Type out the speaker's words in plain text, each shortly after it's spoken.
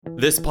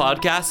This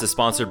podcast is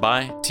sponsored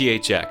by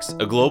THX,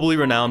 a globally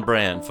renowned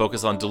brand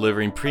focused on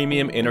delivering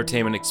premium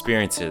entertainment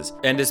experiences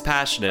and is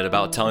passionate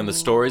about telling the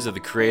stories of the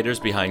creators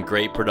behind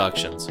great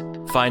productions.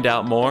 Find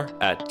out more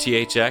at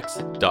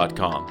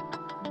thx.com.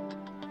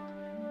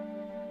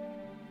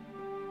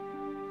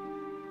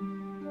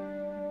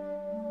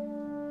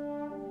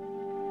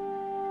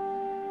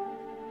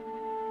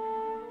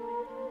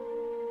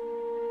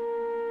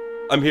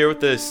 I'm here with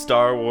the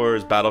Star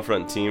Wars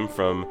Battlefront team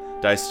from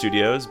DICE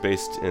Studios,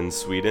 based in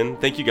Sweden.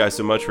 Thank you guys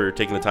so much for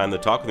taking the time to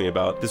talk with me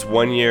about this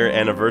 1-year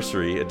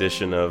anniversary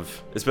edition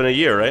of... It's been a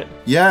year, right?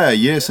 Yeah, a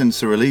year since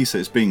the release.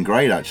 It's been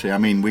great, actually. I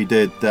mean, we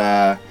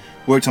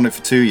worked on it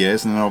for 2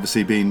 years, and then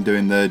obviously been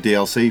doing the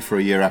DLC for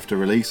a year after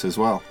release as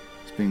well.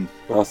 It's been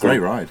awesome. A great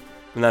ride.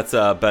 And that's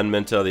Ben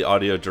Minto, the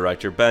audio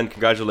director. Ben,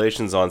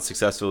 congratulations on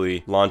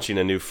successfully launching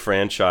a new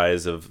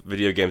franchise of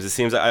video games. It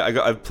seems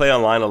I play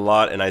online a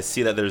lot, and I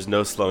see that there's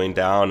no slowing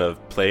down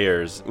of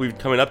players. We're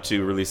coming up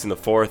to releasing the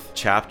 4th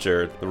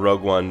chapter, the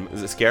Rogue One.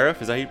 Is it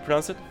Scarif? Is that how you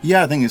pronounce it?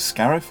 Yeah, I think it's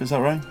Scarif. Is that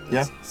right?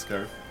 Yeah.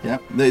 Scarif. Yeah,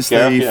 it's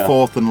Scarif, the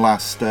 4th and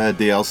last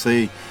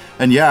DLC.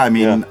 And yeah, I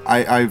mean,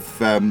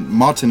 yeah.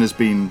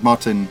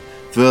 Martin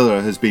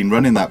Völler has been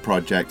running that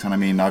project, and I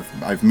mean,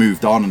 I've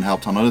moved on and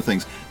helped on other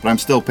things, but I'm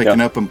still picking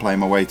up and playing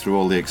my way through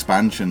all the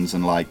expansions,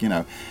 and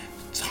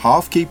it's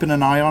half keeping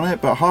an eye on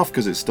it, but half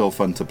because it's still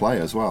fun to play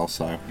as well.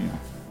 So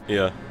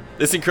Yeah,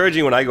 it's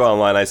encouraging when I go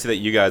online. I see that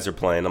you guys are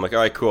playing. I'm like, all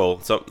right,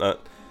 cool. So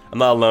I'm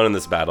not alone in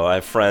this battle. I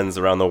have friends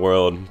around the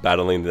world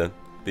battling the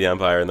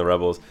Empire and the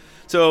Rebels.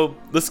 So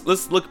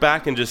let's look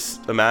back and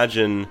just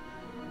imagine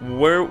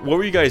what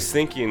were you guys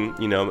thinking?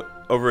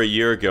 Over a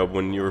year ago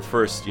when you were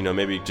first,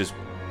 maybe just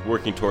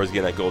working towards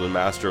getting that Golden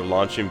Master of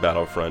launching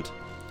Battlefront.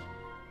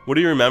 What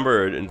do you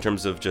remember in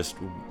terms of just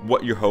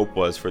what your hope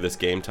was for this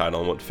game title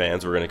and what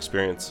fans were going to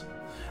experience?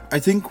 I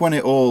think when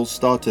it all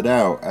started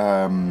out,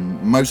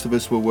 most of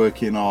us were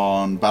working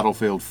on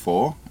Battlefield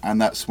 4,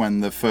 and that's when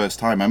the first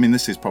time, I mean,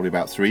 this is probably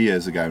about 3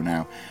 years ago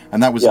now,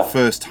 and that was the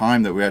first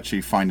time that we were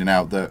actually finding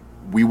out that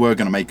we were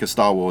going to make a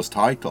Star Wars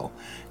title.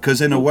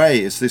 Because in a way,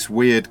 it's this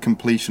weird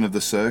completion of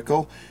the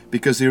circle,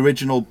 because the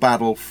original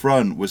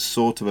Battlefront was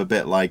sort of a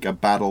bit like a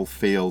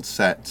Battlefield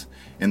set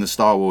in the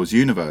Star Wars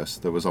universe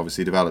that was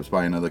obviously developed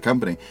by another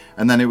company.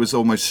 And then it was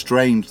almost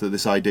strange that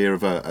this idea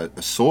of a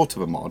sort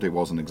of a mod, it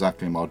wasn't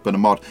exactly a mod, but a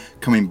mod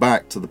coming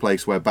back to the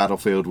place where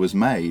Battlefield was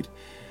made.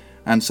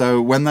 And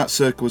so when that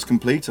circle was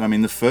completed, I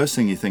mean, the first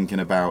thing you're thinking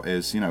about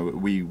is,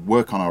 we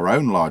work on our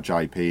own large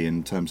IP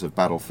in terms of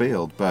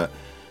Battlefield, but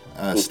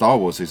Star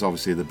Wars is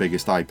obviously the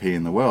biggest IP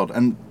in the world,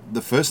 and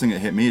the first thing that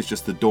hit me is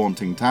just the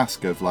daunting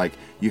task of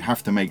you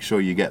have to make sure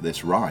you get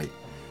this right,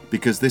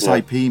 because this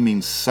IP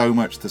means so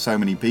much to so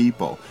many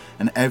people,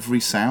 and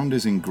every sound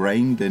is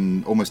ingrained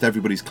in almost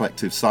everybody's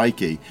collective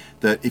psyche,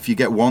 that if you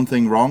get one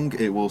thing wrong,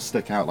 it will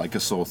stick out like a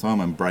sore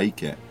thumb and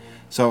break it.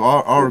 So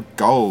our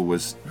goal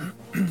was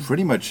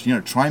pretty much,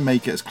 try and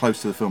make it as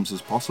close to the films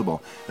as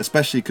possible,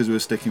 especially because we were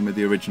sticking with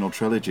the original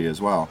trilogy as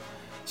well.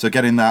 So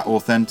getting that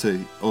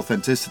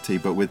authenticity,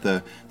 but with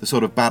the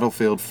sort of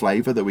Battlefield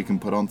flavor that we can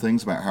put on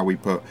things, about how we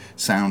put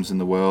sounds in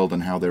the world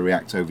and how they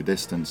react over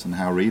distance and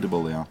how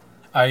readable they are.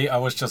 I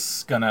was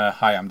just gonna...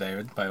 Hi, I'm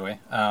David, by the way.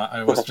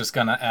 I was just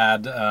gonna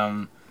add,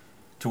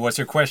 towards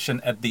your question,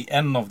 at the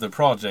end of the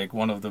project,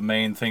 one of the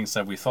main things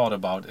that we thought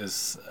about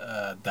is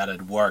that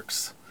it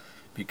works.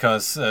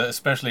 Because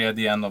especially at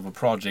the end of a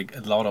project,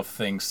 a lot of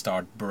things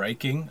start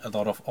breaking, a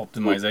lot of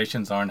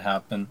optimizations are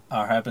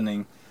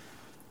happening.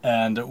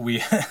 And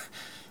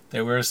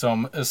there were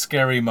some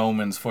scary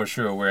moments for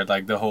sure, where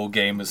the whole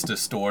game is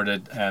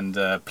distorted and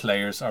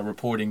players are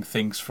reporting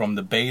things from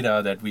the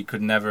beta that we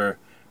could never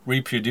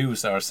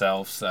reproduce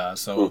ourselves.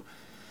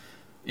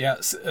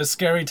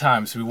 Scary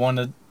times. We want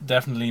to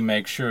definitely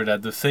make sure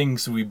that the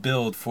things we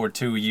build for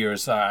 2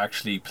 years are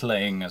actually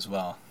playing as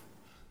well.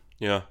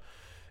 Yeah,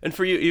 and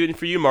even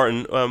for you,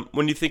 Martin,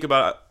 when you think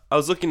about, I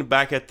was looking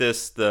back at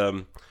this,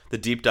 the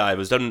deep dive. It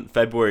was done in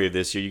February of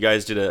this year. You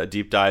guys did a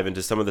deep dive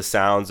into some of the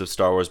sounds of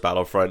Star Wars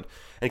Battlefront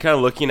and kind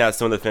of looking at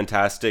some of the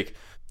fantastic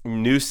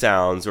new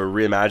sounds or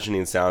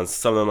reimagining sounds.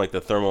 Some of them, like the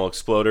thermal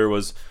exploder,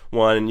 was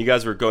one, and you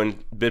guys were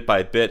going bit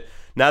by bit.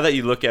 Now that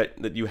you look at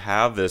that, you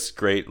have this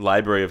great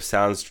library of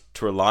sounds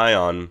to rely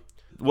on.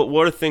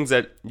 What are things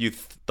that you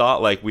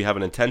thought we have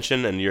an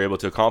intention and you're able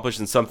to accomplish,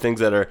 and some things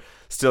that are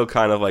still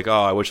kind of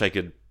I wish I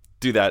could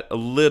do that a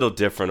little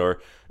different, or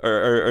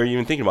are you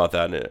even thinking about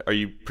that? Are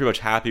you pretty much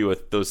happy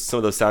with some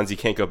of those sounds you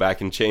can't go back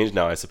and change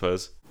now, I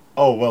suppose?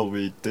 Oh, well,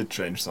 we did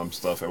change some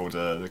stuff over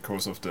the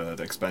course of the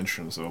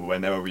expansion, so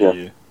whenever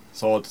we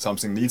thought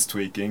something needs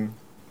tweaking,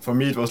 for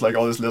me it was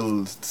all this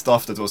little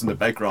stuff that was in the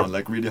background,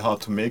 really hard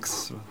to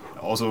mix.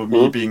 Also,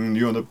 me being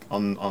new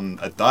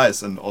at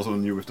DICE and also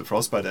new with the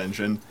Frostbite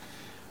engine,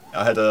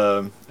 I had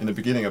in the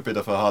beginning a bit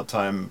of a hard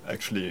time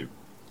actually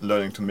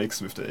learning to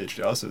mix with the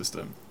HDR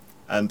system.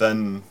 And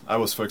then I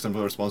was, for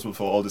example, responsible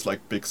for all this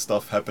big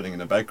stuff happening in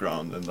the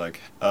background and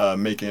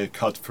making it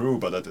cut through,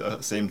 but at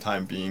the same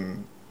time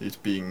being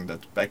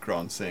that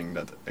background thing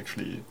that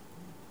actually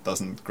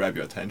doesn't grab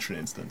your attention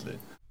instantly.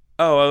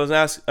 Oh, I was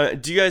asked,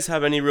 do you guys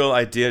have any real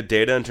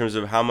data in terms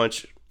of how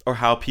much or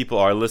how people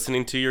are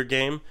listening to your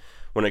game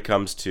when it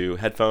comes to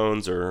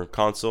headphones or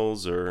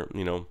consoles, or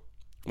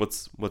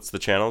what's the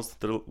channels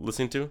they're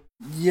listening to?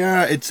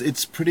 Yeah,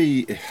 it's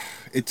pretty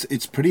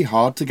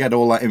hard to get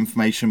all that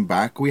information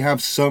back. We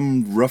have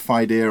some rough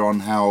idea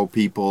on how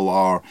people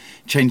are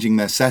changing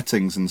their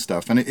settings and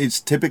stuff, and it's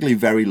typically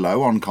very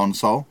low on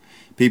console.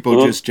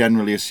 People just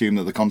generally assume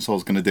that the console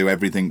is going to do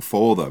everything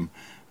for them.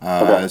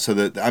 So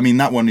that, I mean,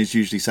 that one is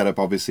usually set up,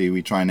 obviously,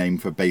 we try and aim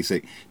for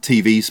basic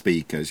TV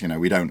speakers.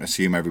 We don't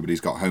assume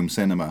everybody's got home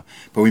cinema,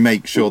 but we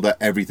make sure that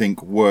everything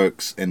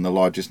works in the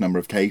largest number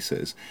of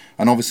cases.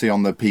 And obviously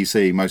on the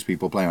PC, most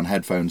people play on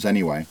headphones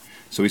anyway.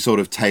 So we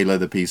sort of tailor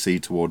the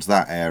PC towards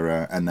that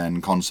era, and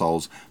then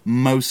consoles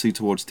mostly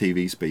towards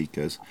TV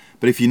speakers.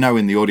 But if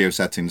in the audio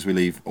settings, we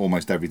leave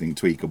almost everything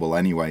tweakable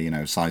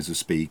anyway, size of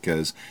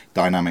speakers,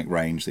 dynamic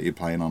range that you're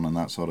playing on, and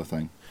that sort of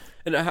thing.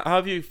 And how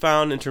have you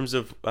found in terms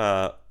of,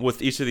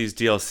 with each of these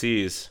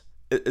DLCs,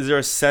 is there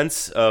a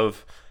sense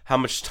of how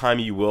much time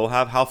you will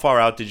have? How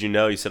far out did you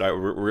know? You said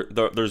there's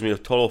going to be a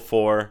total of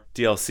 4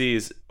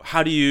 DLCs.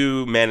 How do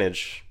you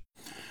manage?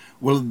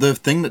 Well, the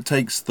thing that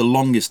takes the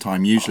longest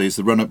time usually is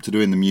the run-up to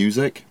doing the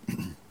music.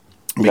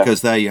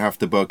 Because there you have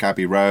to book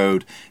Abbey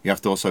Road, you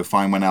have to also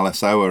find when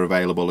LSO are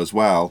available as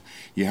well.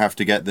 You have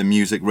to get the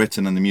music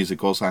written, and the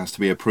music also has to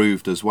be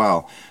approved as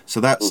well. So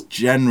that's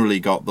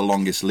generally got the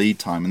longest lead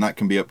time, and that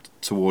can be up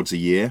towards a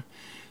year.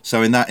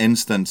 So in that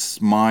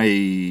instance,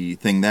 my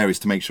thing there is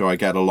to make sure I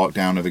get a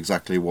lockdown of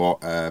exactly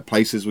what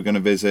places we're going to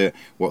visit,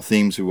 what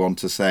themes we want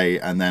to say,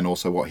 and then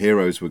also what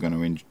heroes we're going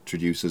to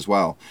introduce as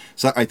well.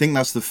 So I think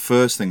that's the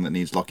first thing that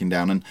needs locking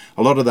down, and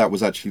a lot of that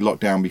was actually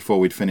locked down before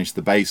we'd finished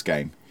the base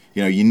game.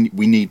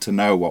 We need to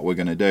know what we're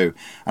going to do.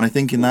 And I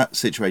think in that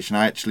situation,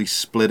 I actually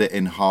split it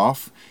in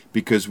half,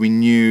 because we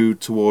knew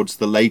towards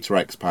the later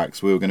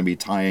X-Packs we were going to be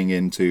tying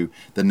into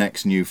the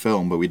next new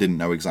film, but we didn't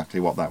know exactly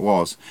what that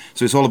was.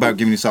 So it's all about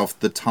giving yourself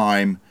the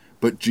time,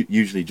 but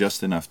usually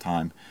just enough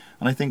time.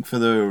 And I think for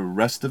the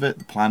rest of it,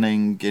 the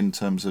planning in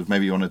terms of,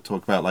 maybe you want to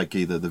talk about like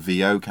either the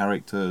VO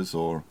characters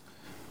or...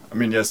 I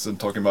mean, yes, and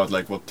talking about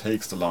like what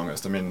takes the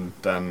longest. I mean,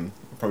 then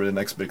probably the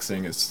next big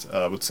thing is,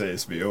 I would say,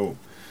 is VO.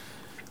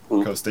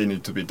 Because they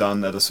need to be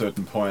done at a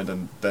certain point,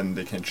 and then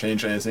they can't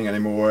change anything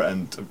anymore,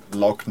 and a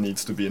log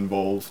needs to be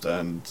involved,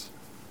 and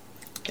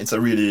it's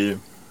a really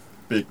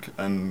big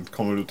and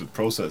convoluted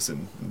process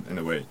in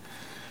a way.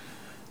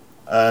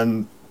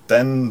 And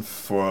then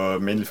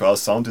mainly for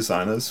us sound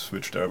designers,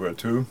 which there were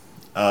two,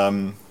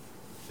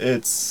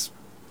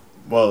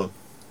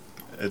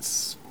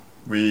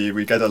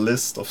 we get a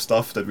list of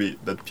stuff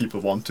that people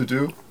want to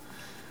do,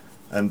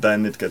 and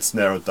then it gets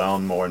narrowed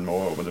down more and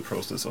more over the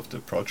process of the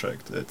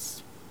project.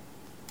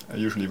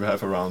 Usually we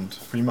have around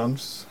 3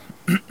 months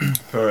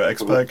per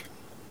X-Pack.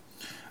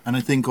 And I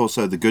think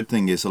also the good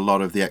thing is a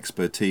lot of the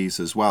expertise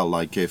as well.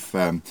 Like if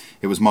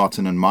it was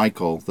Martin and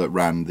Michael that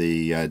ran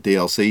the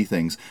DLC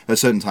things, at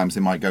certain times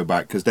they might go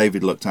back, because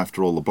David looked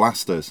after all the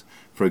blasters,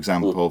 for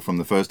example, from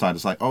the first time.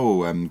 It's like,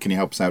 can you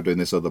help us out doing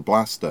this other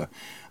blaster?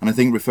 And I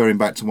think referring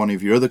back to one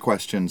of your other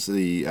questions,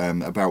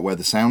 about where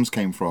the sounds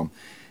came from,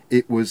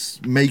 it was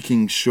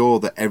making sure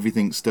that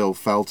everything still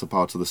felt a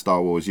part of the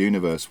Star Wars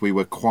universe. We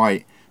were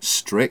quite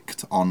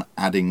strict on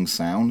adding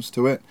sounds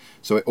to it,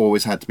 so it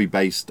always had to be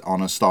based on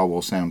a Star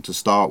Wars sound to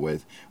start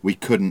with. We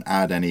couldn't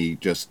add any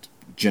just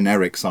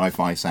generic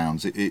sci-fi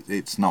sounds.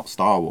 It's not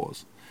Star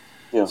Wars.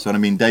 Yeah. So I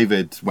mean,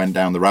 David went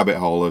down the rabbit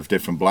hole of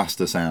different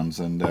blaster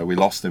sounds, and we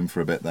lost him for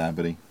a bit there,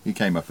 but he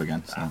came up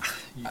again. So.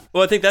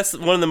 Well, I think that's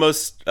one of the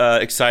most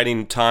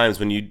exciting times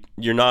when you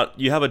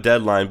have a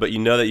deadline, but you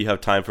know that you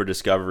have time for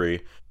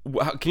discovery.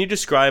 Can you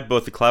describe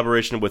both the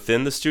collaboration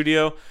within the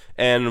studio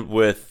and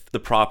with the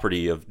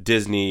property of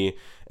Disney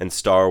and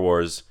Star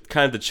Wars,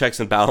 kind of the checks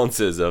and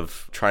balances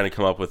of trying to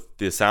come up with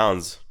the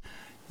sounds?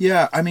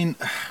 Yeah, I mean,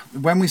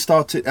 when we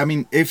started,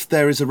 if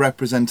there is a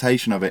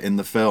representation of it in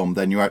the film,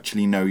 then you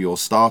actually know your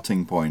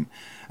starting point.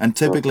 And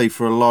typically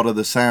for a lot of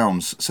the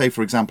sounds, say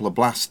for example a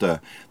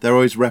blaster, they're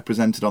always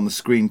represented on the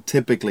screen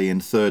typically in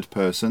third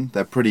person.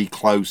 They're pretty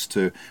close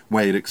to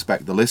where you'd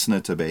expect the listener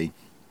to be.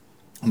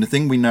 And the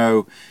thing we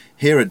know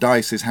here at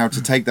DICE is how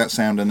to take that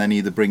sound and then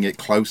either bring it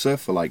closer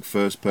for like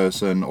first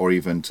person or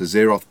even to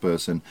zeroth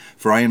person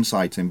for iron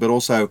sighting, but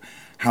also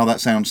how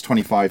that sounds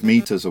 25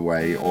 meters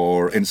away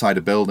or inside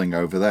a building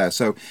over there.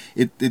 So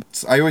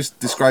it's I always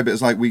describe it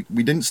as like we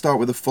didn't start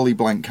with a fully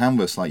blank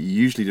canvas like you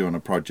usually do on a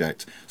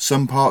project.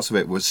 Some parts of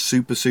it was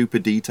super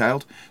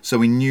detailed, so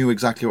we knew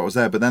exactly what was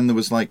there, but then there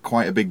was like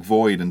quite a big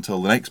void until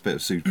the next bit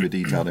of super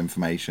detailed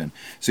information.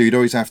 So you'd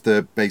always have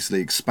to basically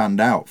expand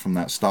out from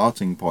that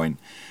starting point.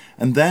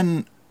 And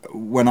then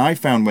when I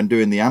found when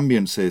doing the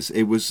ambiences,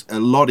 it was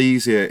a lot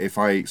easier if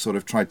I sort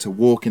of tried to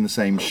walk in the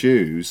same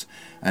shoes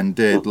and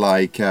did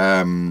like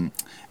Endor,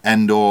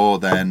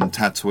 then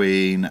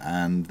Tatooine,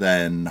 and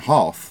then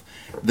Hoth.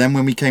 Then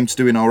when we came to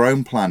doing our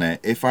own planet,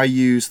 if I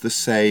used the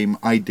same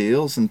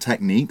ideals and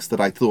techniques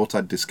that I thought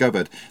I'd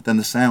discovered, then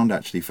the sound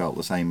actually felt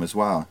the same as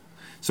well.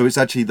 So it's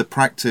actually the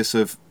practice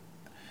of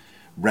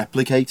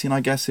replicating,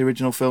 I guess, the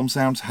original film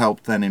sounds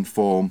helped then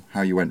inform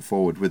how you went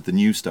forward with the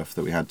new stuff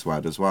that we had to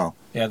add as well.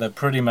 Yeah, that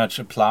pretty much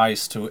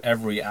applies to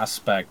every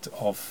aspect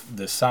of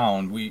the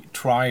sound. We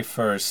try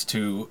first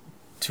to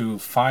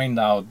find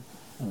out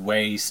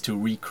ways to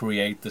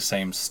recreate the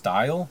same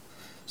style,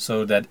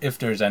 so that if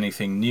there's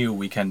anything new,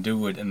 we can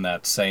do it in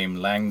that same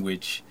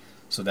language.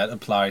 So that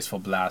applies for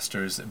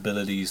blasters,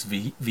 abilities,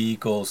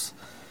 vehicles.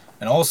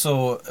 And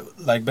also,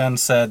 like Ben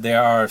said,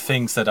 there are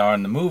things that are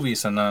in the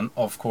movies, and then,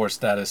 of course,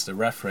 that is the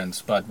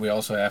reference. But we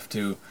also have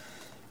to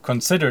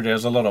consider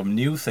there's a lot of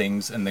new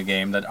things in the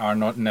game that are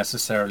not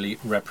necessarily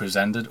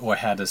represented or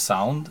had a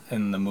sound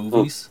in the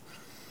movies.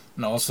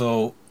 And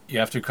also, you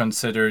have to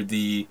consider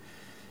the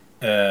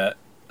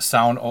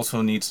sound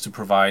also needs to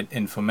provide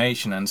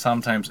information. And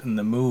sometimes in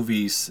the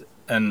movies,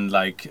 and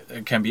like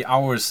it can be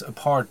hours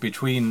apart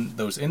between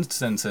those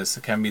instances,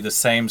 it can be the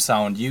same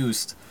sound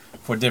used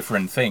for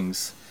different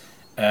things.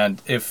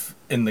 And if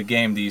in the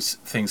game these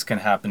things can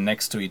happen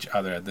next to each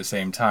other at the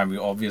same time, we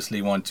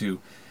obviously want to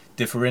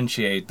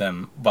differentiate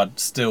them, but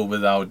still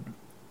without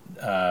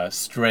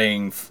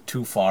straying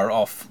too far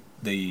off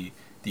the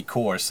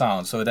core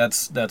sound. So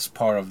that's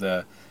part of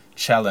the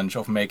challenge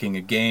of making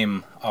a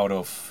game out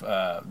of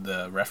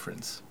the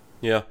reference.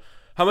 Yeah.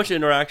 How much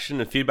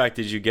interaction and feedback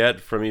did you get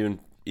from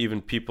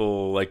even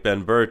people like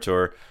Ben Burtt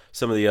or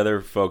some of the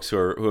other folks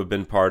who have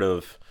been part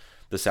of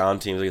the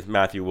sound teams, like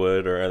Matthew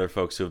Wood or other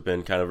folks who have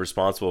been kind of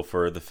responsible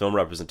for the film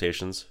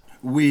representations?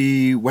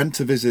 We went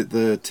to visit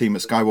the team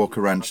at Skywalker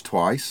Ranch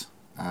twice.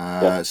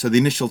 So the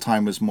initial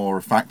time was more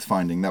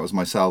fact-finding. That was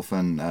myself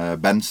and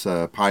Bence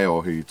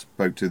Payor, who you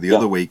spoke to the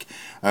other week,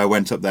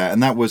 went up there.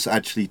 And that was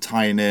actually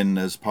tying in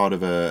as part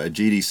of a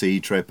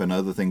GDC trip and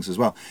other things as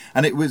well.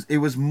 And it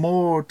was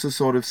more to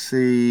sort of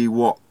see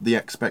what the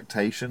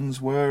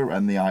expectations were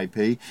and the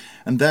IP.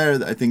 And there,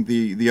 I think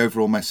the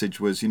overall message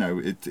was,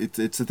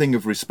 it's a thing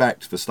of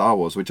respect for Star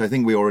Wars, which I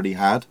think we already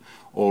had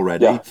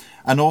already. Yeah.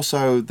 And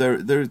also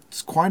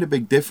there's quite a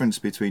big difference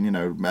between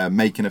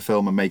making a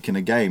film and making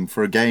a game.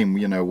 For a game,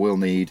 we'll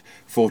need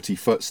 40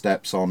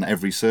 footsteps on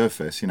every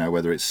surface,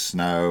 whether it's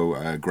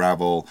snow,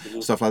 gravel,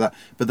 stuff like that.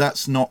 But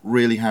that's not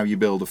really how you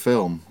build a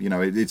film.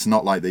 It's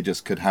not like they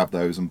just could have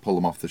those and pull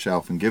them off the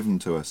shelf and give them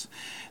to us.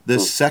 The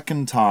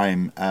second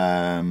time,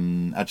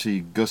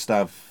 actually,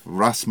 Gustav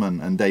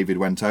Rassmann and David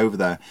went over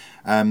there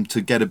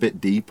to get a bit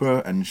deeper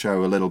and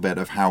show a little bit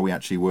of how we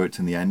actually worked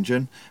in the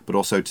engine, but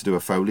also to do a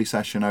Foley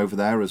session over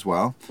there as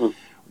well.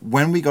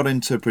 When we got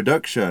into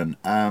production,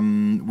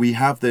 we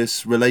have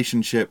this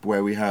relationship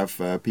where we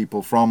have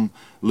people from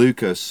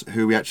Lucas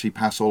who we actually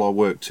pass all our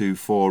work to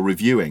for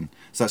reviewing.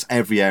 So that's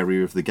every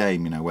area of the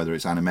game, whether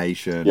it's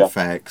animation,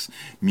 effects,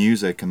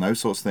 music, and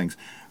those sorts of things.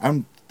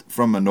 And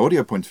from an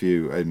audio point of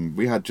view, and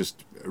we had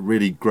just a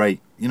really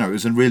great, it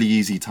was a really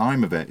easy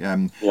time of it.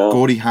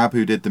 Gordy Hab,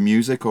 who did the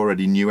music,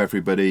 already knew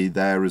everybody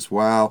there as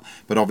well,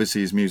 but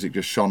obviously his music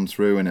just shone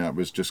through and it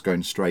was just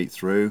going straight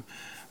through.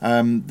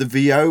 The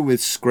VO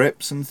with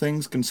scripts and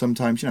things can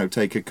sometimes,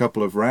 take a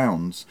couple of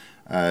rounds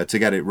to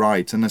get it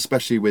right, and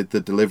especially with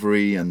the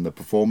delivery and the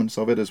performance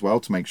of it as well,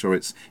 to make sure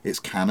it's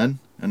canon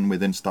and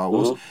within Star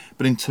Wars.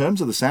 But in terms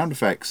of the sound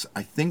effects,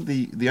 I think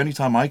the only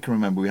time I can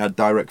remember we had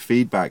direct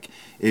feedback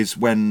is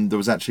when there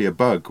was actually a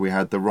bug. We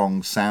had the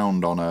wrong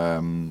sound on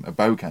a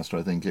bowcaster,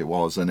 I think it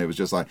was, and it was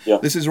just like,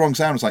 this is wrong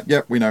sound. It's like,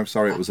 yep, we know,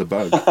 sorry, it was a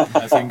bug.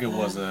 I think it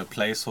was a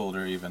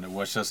placeholder even. It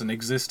was just an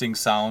existing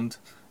sound.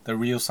 The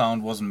real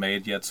sound wasn't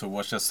made yet, so it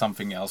was just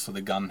something else, so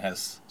the gun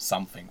has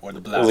something, or the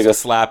blast. It was like a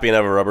slapping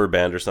of a rubber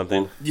band or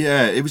something.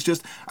 Yeah, it was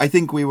just, I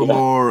think we were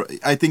more,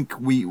 I think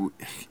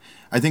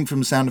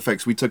from sound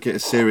effects, we took it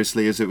as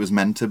seriously as it was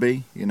meant to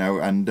be,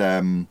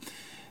 and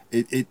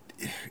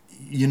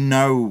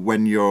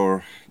when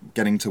you're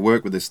getting to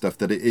work with this stuff,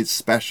 that it is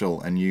special,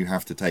 and you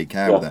have to take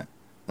care of it.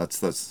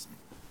 That's.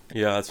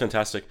 Yeah, that's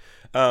fantastic.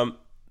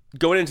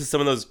 Going into some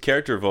of those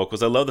character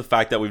vocals, I love the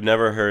fact that we've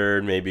never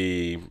heard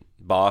maybe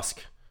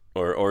Bossk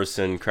or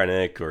Orson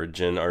Krennic or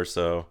Jyn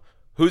Erso.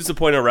 Who's the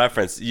point of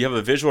reference? You have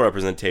a visual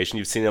representation.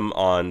 You've seen them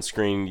on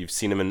screen. You've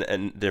seen them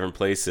in different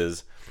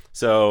places.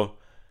 So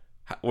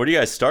where do you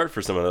guys start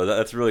for some of those?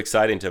 That's really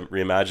exciting to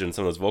reimagine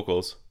some of those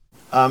vocals.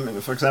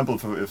 For example,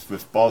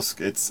 with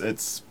Bossk, it's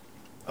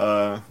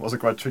was a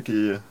quite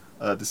tricky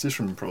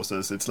decision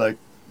process. It's like,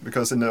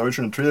 because in the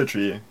original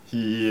trilogy,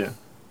 he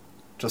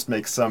just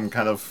makes some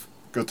kind of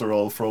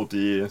guttural,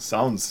 throaty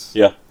sounds.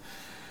 Yeah.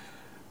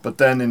 But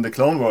then in the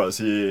Clone Wars,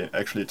 he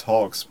actually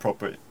talks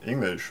proper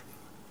English.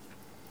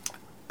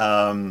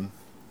 But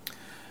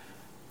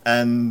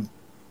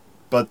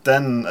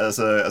then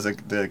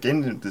the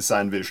game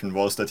design vision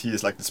was that he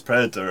is like this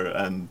predator,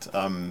 and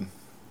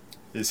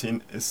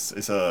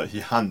he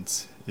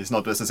hunts. He's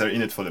not necessarily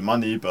in it for the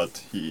money,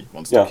 but he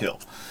wants to kill.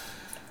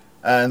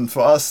 And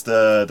for us,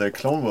 the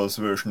Clone Wars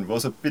version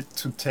was a bit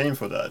too tame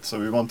for that, so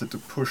we wanted to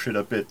push it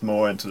a bit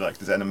more into like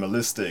this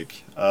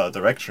animalistic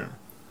direction.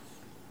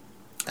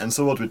 And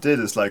so what we did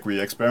is like we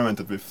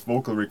experimented with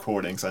vocal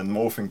recordings and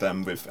morphing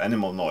them with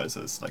animal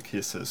noises, like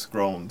hisses,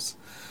 groans,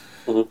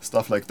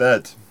 stuff like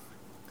that.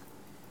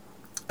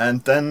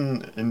 And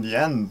then in the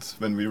end,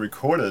 when we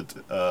recorded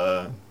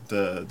the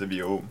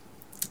VO,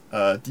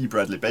 D.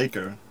 Bradley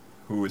Baker,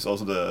 who is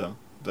also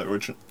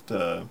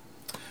the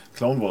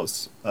Clone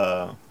Wars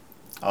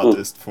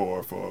artist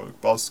for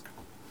Bosk,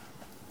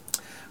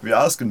 we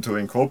asked him to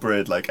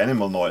incorporate like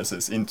animal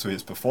noises into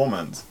his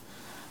performance.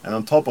 And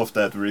on top of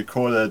that, we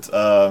recorded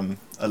a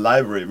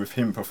library with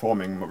him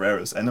performing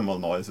various animal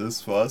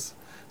noises for us,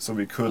 so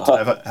we could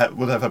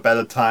would have a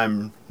better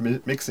time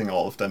mixing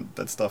all of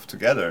that stuff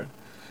together.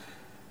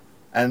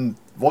 And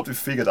what we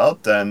figured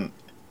out then,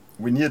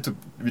 we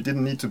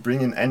didn't need to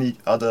bring in any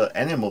other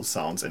animal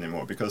sounds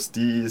anymore, because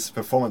Dee's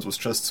performance was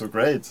just so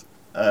great,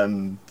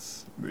 and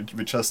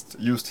we just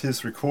used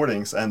his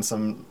recordings and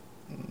some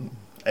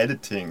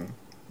editing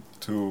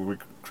to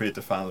create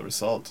the final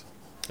result.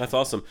 That's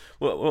awesome.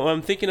 Well,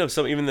 I'm thinking of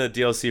even the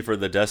DLC for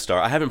the Death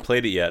Star. I haven't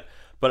played it yet,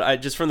 but I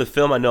just from the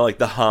film I know like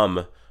the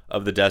hum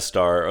of the Death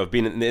Star, of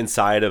being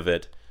inside of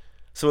it.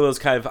 Some of those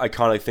kind of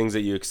iconic things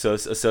that you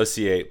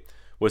associate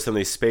with some of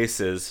these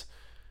spaces.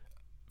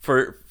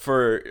 For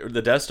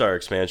the Death Star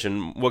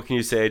expansion, what can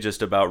you say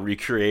just about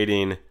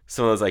recreating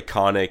some of those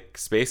iconic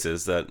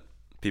spaces that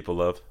people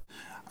love?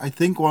 I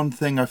think one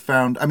thing I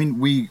found, I mean,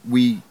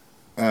 we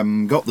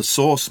got the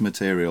source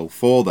material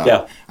for that.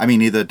 Yeah. I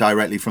mean, either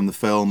directly from the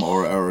film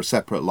or a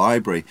separate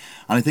library.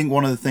 And I think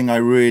one of the things I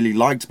really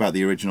liked about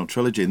the original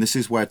trilogy, and this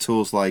is where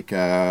tools like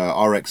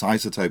RX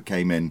Isotope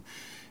came in,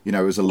 you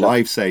know, as a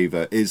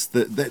lifesaver, is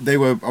that they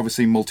were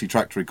obviously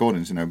multi-tracked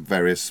recordings, you know,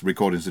 various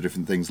recordings of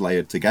different things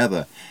layered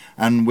together.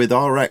 And with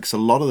RX, a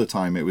lot of the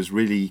time, it was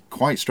really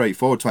quite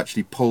straightforward to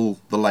actually pull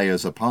the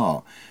layers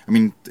apart. I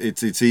mean,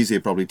 it's easier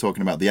probably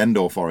talking about the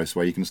Endor forest,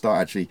 where you can start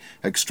actually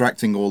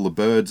extracting all the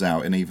birds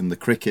out and even the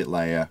cricket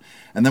layer.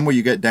 And then what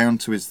you get down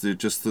to is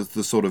just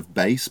the sort of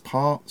base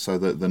part, so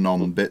the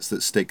non-bits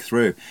that stick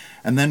through.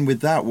 And then with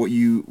that, what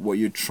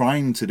you're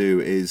trying to do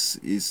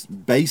is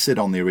base it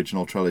on the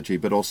original trilogy,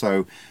 but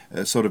also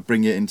sort of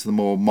bring it into the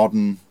more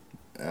modern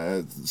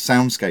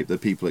soundscape that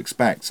people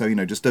expect. So, you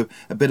know, just a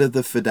bit of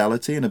the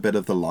fidelity and a bit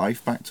of the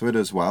life back to it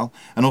as well,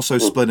 and also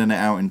splitting it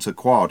out into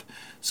quad.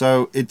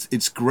 So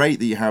it's great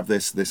that you have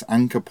this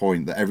anchor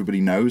point that everybody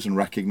knows and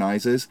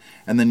recognizes,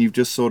 and then you've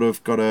just sort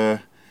of got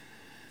to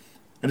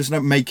just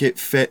make it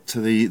fit to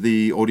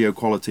the audio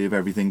quality of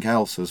everything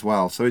else as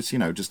well. So it's, you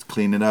know, just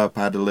clean it up,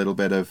 add a little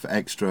bit of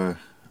extra,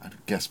 I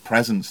guess,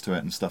 presence to it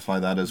and stuff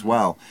like that as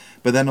well.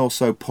 But then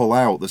also pull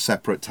out the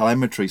separate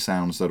telemetry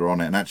sounds that are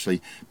on it and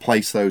actually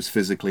place those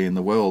physically in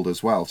the world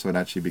as well, so it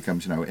actually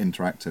becomes, you know,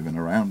 interactive and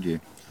around you.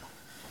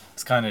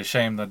 It's kind of a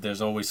shame that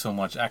there's always so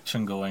much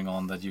action going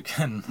on that you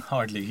can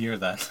hardly hear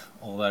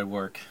all that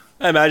work.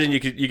 I imagine you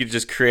could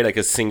just create like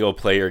a single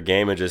player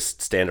game and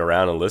just stand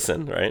around and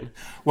listen, right?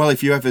 Well,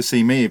 if you ever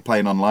see me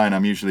playing online,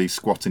 I'm usually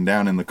squatting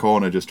down in the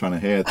corner just trying to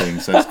hear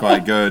things, so it's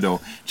quite good. Or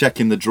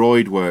checking the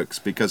droid works,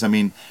 because I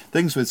mean,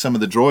 things with some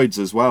of the droids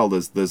as well.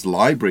 There's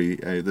library.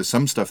 There's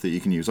some stuff that you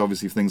can use.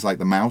 Obviously, things like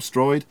the mouse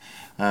droid.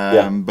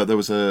 But there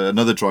was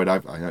another droid,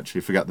 I actually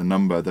forget the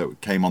number,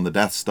 that came on the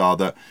Death Star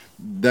that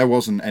there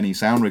wasn't any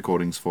sound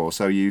recordings for.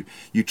 So you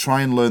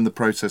try and learn the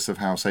process of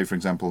how, say, for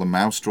example, the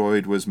mouse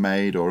droid was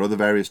made or other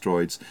various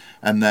droids,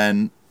 and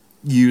then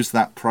use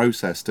that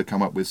process to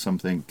come up with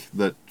something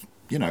that,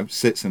 you know,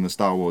 sits in the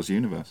Star Wars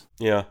universe.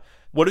 Yeah.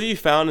 What have you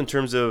found in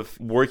terms of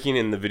working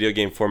in the video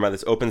game format,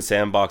 this open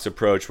sandbox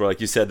approach, where,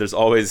 like you said, there's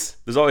always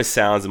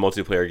sounds in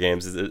multiplayer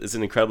games? It's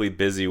an incredibly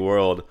busy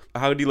world.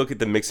 How do you look at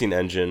the mixing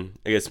engine?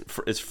 I guess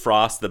is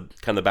Frost the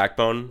kind of the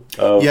backbone?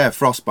 Yeah,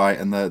 Frostbite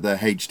and the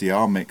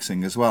HDR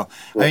mixing as well.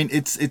 I mean,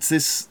 it's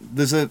this.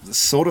 There's a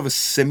sort of a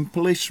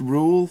simplish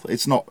rule.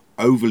 It's not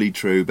overly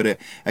true, but it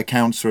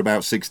accounts for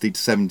about 60 to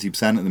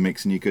 70% of the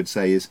mixing. You could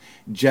say is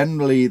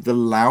generally the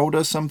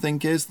louder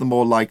something is, the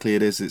more likely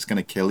it is it's going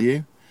to kill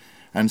you.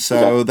 And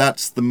so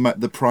that's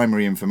the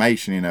primary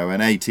information, you know. An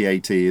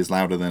AT-AT is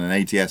louder than an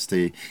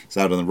AT-ST, it's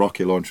louder than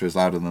rocket launcher, is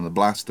louder than the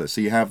blaster. So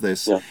you have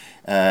this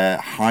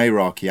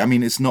hierarchy. I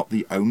mean, it's not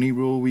the only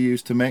rule we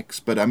use to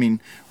mix, but I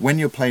mean, when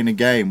you're playing a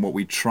game, what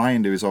we try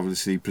and do is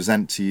obviously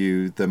present to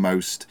you the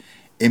most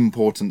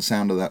important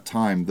sound at that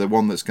time, the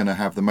one that's going to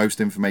have the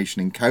most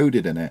information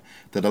encoded in it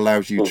that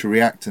allows you to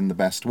react in the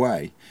best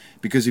way.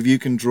 Because if you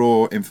can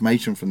draw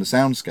information from the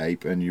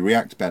soundscape and you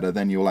react better,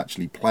 then you'll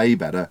actually play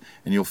better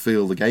and you'll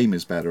feel the game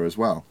is better as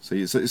well. So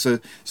it's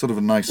a sort of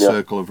a nice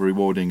circle of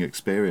rewarding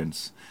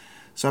experience.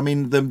 So I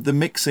mean, the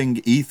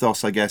mixing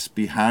ethos, I guess,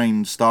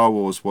 behind Star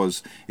Wars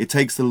was it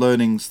takes the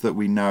learnings that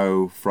we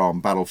know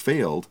from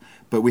Battlefield,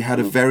 but we had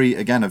a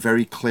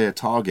very clear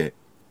target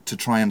to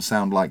try and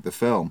sound like the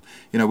film.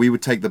 You know, we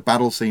would take the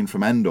battle scene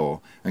from Endor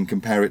and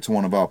compare it to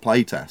one of our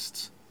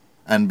playtests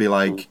and be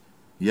like,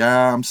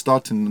 yeah, I'm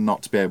starting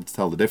not to be able to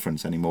tell the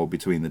difference anymore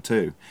between the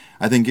two.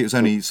 I think it was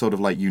only sort of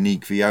like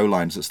unique VO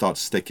lines that start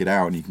to stick it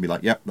out, and you can be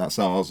like, yep, that's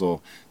ours,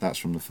 or that's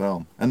from the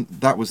film. And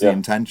that was the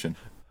intention.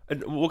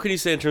 And what can you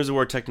say in terms of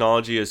where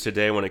technology is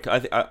today? When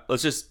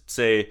let's just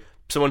say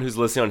someone who's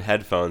listening on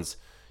headphones,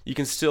 you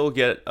can still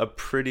get a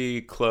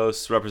pretty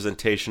close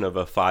representation of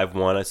a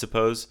 5.1, I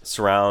suppose,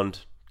 surround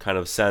kind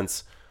of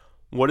sense.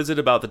 What is it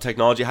about the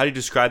technology? How do you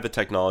describe the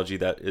technology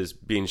that is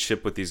being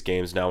shipped with these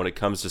games now when it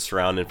comes to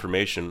surround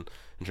information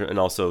and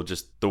also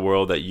just the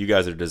world that you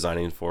guys are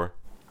designing for?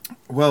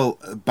 Well,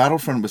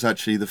 Battlefront was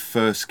actually the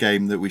first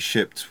game that we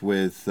shipped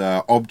with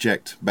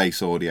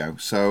object-based audio.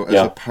 So as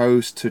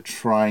opposed to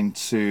trying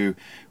to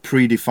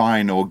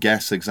predefine or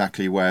guess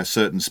exactly where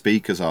certain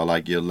speakers are,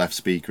 like your left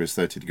speaker is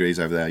 30 degrees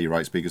over there, your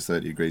right speaker is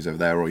 30 degrees over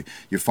there, or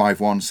your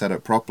 5.1 set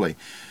up properly.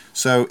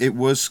 So it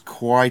was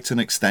quite an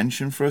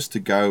extension for us to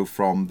go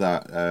from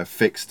that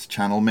fixed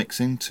channel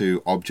mixing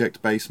to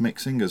object-based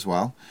mixing as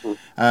well.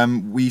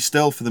 We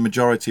still, for the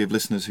majority of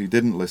listeners who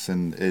didn't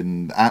listen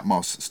in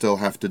Atmos, still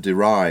have to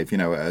derive,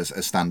 a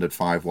standard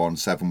 5.1,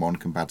 7.1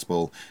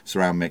 compatible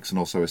surround mix and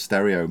also a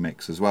stereo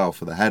mix as well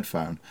for the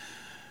headphone.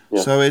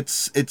 Yeah. So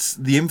it's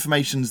the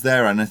information's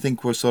there, and I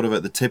think we're sort of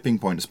at the tipping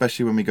point,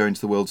 especially when we go into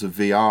the worlds of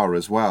VR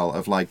as well,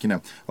 of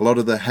a lot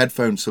of the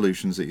headphone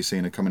solutions that you're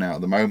seeing are coming out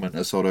at the moment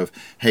are sort of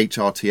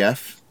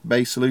HRTF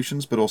based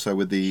solutions, but also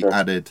with the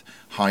added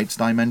heights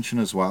dimension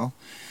as well.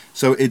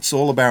 So it's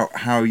all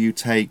about how you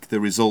take the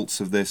results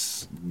of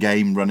this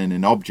game running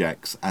in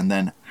objects, and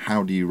then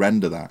how do you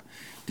render that?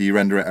 Do you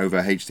render it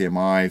over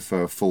HDMI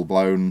for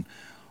full-blown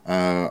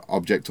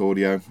object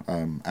audio,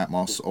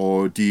 Atmos,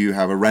 or do you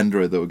have a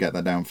renderer that will get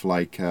that down for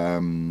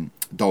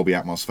Dolby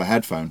Atmos for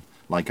headphone,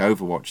 like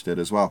Overwatch did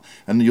as well?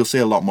 And you'll see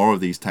a lot more of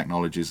these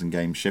technologies and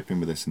games shipping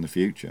with this in the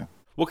future.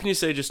 What can you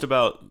say just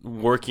about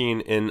working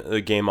in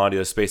the game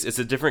audio space? It's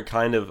a different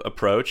kind of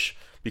approach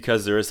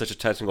because there is such a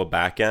technical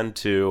back end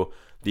to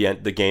the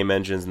game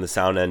engines and the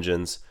sound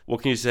engines.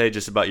 What can you say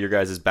just about your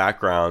guys'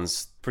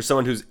 backgrounds for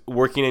someone who's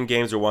working in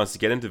games or wants to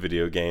get into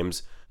video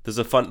games?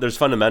 There's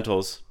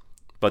fundamentals,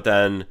 but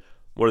then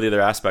what are the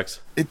other aspects?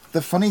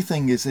 The funny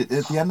thing is, at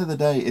the end of the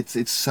day,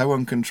 it's so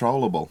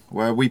uncontrollable.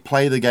 Where we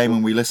play the game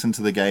and we listen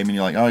to the game, and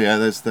you're like, oh yeah,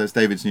 there's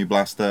David's new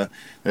blaster,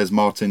 there's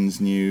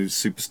Martin's new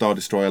Superstar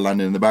Destroyer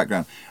landing in the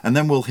background, and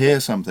then we'll hear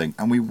something,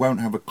 and we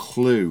won't have a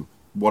clue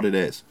what it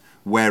is,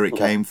 where it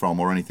came from,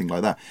 or anything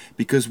like that,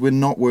 because we're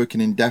not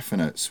working in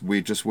definites.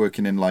 We're just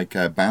working in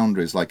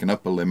boundaries, like an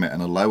upper limit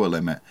and a lower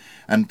limit,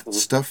 and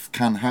stuff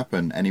can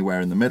happen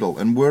anywhere in the middle.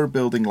 And we're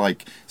building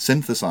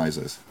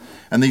synthesizers.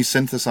 And these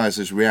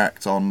synthesizers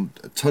react on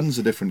tons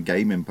of different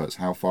game inputs,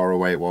 how far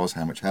away it was,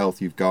 how much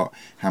health you've got,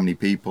 how many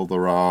people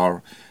there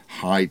are,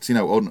 height,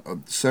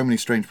 on so many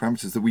strange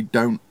parameters that we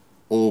don't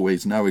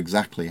always know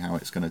exactly how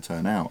it's going to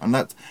turn out. And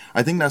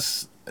I think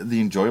that's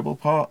the enjoyable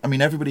part. I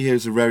mean, everybody here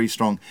is a very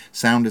strong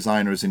sound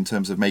designer in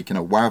terms of making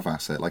a WAV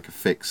asset, like a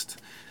fixed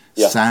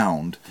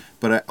sound,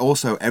 but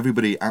also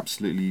everybody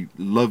absolutely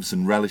loves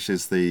and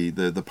relishes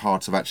the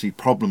part of actually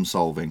problem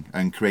solving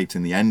and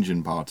creating the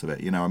engine part of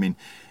it. I mean,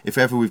 if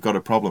ever we've got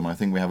a problem, I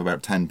think we have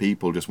about 10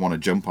 people just want to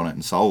jump on it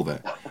and solve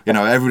it.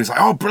 Everybody's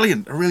like, oh,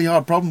 brilliant, a really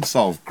hard problem to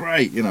solve,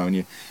 great,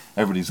 and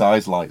everybody's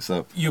eyes lights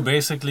up. You're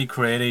basically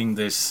creating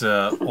this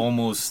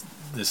almost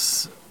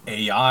this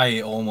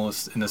AI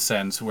almost in a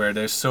sense, where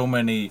there's so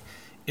many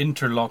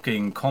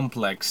interlocking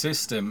complex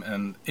system,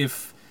 and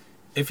if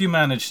you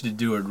manage to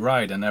do it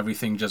right and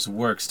everything just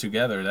works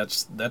together,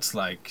 that's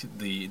like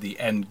the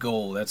end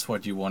goal. That's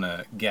what you want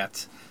to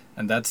get,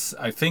 and that's,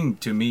 I think,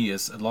 to me,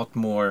 is a lot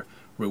more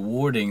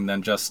rewarding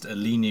than just a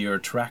linear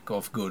track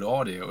of good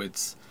audio.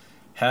 It's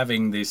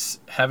having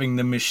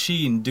the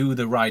machine do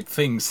the right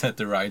things at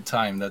the right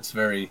time. That's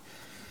very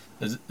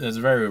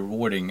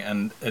rewarding,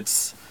 and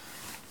it's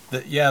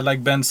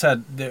like Ben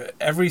said,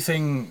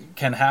 everything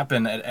can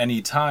happen at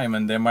any time,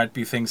 and there might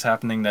be things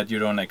happening that you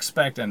don't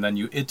expect, and then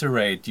you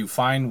iterate, you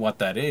find what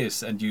that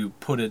is, and you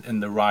put it in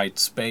the right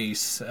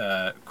space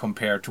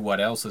compared to what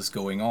else is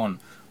going on,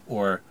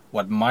 or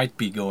what might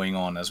be going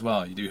on as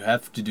well. You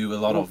have to do a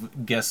lot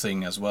of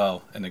guessing as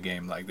well in a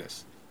game like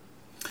this.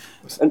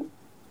 And,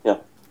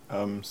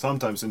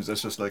 sometimes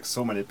there's just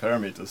so many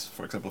parameters,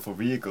 for example, for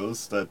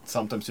vehicles, that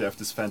sometimes you have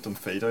this phantom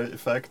fader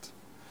effect,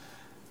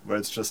 where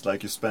it's just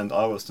you spend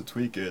hours to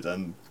tweak it,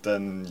 and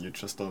then you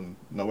just don't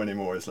know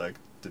anymore. It's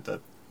did that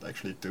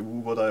actually do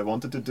what I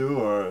wanted to do,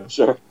 or...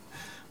 Sure.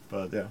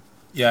 But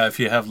yeah, if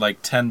you have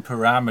 10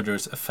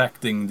 parameters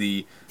affecting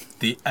the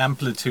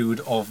amplitude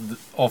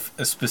of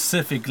a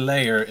specific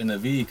layer in a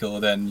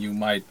vehicle, then you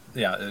might,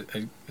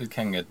 it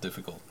can get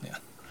difficult.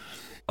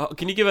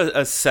 Can you give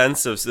a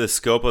sense of the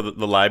scope of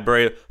the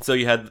library? So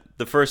you had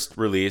the first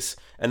release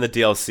and the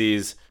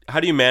DLCs.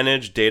 How do you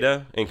manage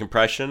data and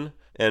compression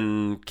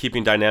and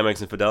keeping dynamics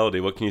and fidelity?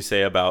 What can you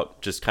say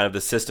about just kind of the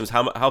systems?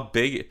 How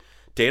big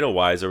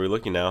data-wise are we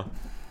looking now?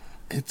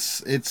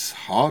 It's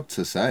hard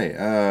to say.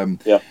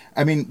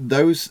 I mean,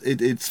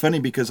 it's funny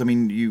because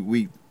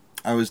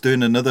I was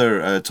doing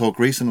another talk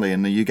recently,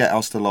 and you get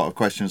asked a lot of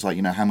questions like,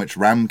 how much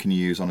RAM can you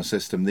use on a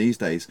system these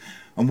days?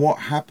 And what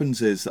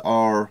happens is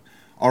our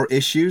are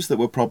issues that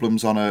were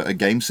problems on a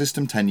game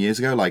system 10 years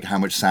ago, like how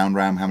much sound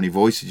RAM, how many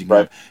voices you can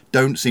have,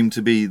 don't seem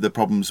to be the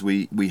problems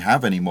we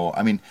have anymore.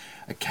 I mean,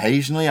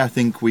 occasionally I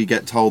think we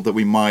get told that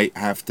we might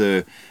have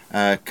to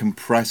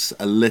compress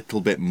a little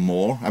bit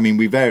more. I mean,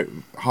 we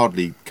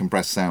hardly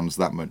compress sounds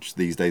that much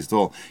these days at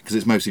all, because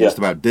it's mostly just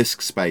about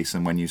disk space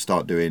and when you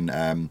start doing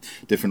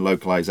different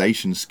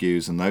localization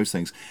skews and those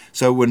things.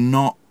 So we're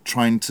not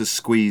trying to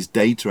squeeze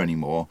data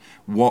anymore.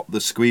 What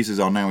the squeezes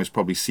are now is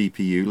probably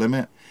CPU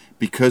limit,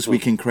 because we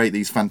can create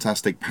these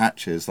fantastic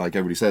patches, like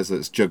everybody says,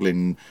 that's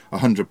juggling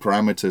 100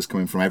 parameters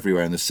coming from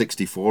everywhere, and there's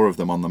 64 of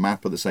them on the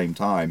map at the same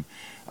time.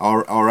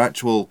 Our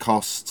actual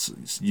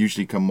costs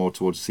usually come more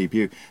towards the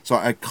CPU. So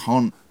I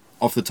can't,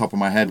 off the top of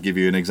my head, give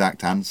you an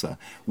exact answer.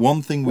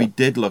 One thing we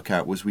did look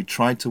at was we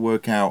tried to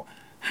work out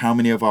how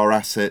many of our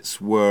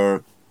assets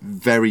were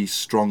very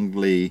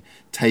strongly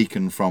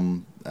taken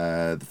from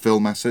the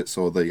film assets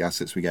or the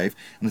assets we gave,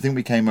 and I think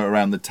we came at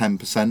around the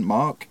 10%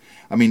 mark.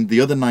 I mean, the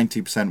other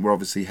 90% were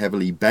obviously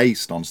heavily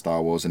based on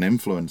Star Wars and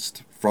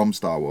influenced from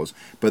Star Wars,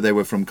 but they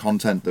were from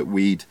content that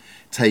we'd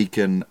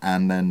taken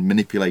and then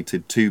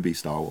manipulated to be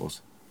Star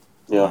Wars.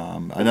 Yeah.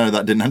 I know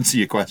that didn't answer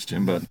your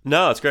question, but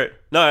no, it's great.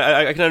 No,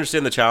 I can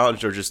understand the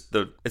challenge, or just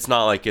it's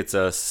not like it's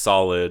a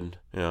solid.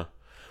 Yeah.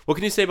 What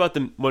can you say about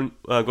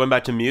going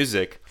back to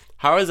music?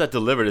 How is that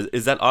delivered?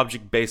 Is that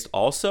object based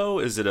also?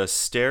 Is it a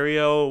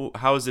stereo?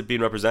 How is it being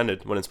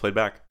represented when it's played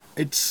back?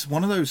 It's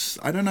one of those,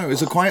 I don't know,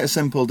 it's quite a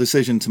simple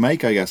decision to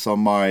make, I guess, on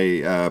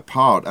my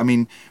part. I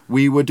mean,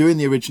 we were doing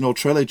the original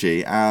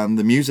trilogy, and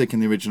the music in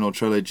the original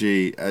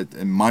trilogy,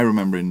 in my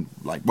remembering,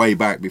 like way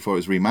back before it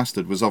was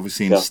remastered, was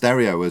obviously in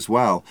stereo as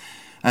well.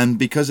 And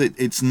because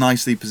it's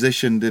nicely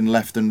positioned in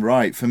left and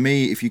right, for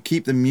me, if you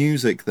keep the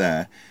music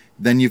there,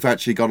 then you've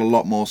actually got a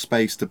lot more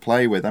space to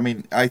play with. I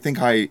mean, I think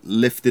I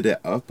lifted it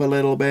up a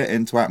little bit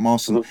into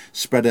Atmos and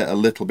spread it a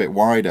little bit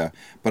wider,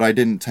 but I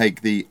didn't take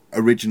the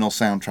original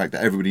soundtrack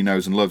that everybody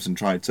knows and loves and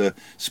try to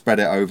spread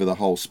it over the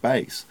whole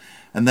space.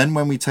 And then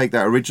when we take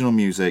that original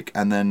music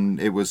and then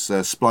it was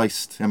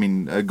spliced, I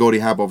mean, Gordy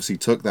Hab obviously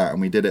took that and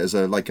we did it as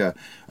a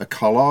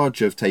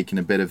collage of taking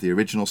a bit of the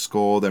original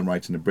score, then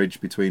writing a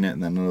bridge between it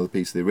and then another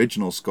piece of the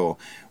original score.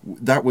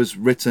 That was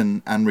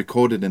written and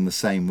recorded in the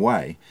same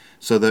way,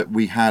 so that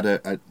we had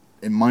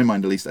in my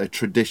mind at least, a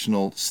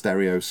traditional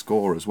stereo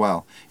score as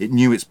well. It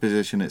knew its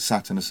position, it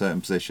sat in a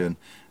certain position,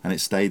 and it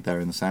stayed there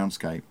in the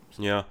soundscape.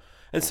 Yeah.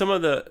 And some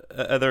of the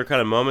other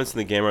kind of moments in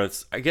the game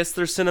I guess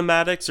they're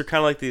cinematics, or kind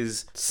of like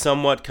these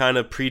somewhat kind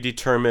of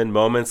predetermined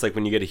moments, like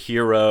when you get a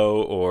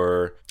hero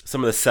or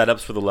some of the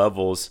setups for the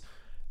levels.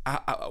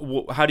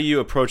 How do you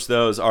approach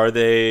those? Are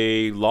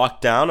they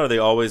locked down? Are they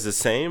always the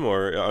same,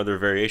 or are there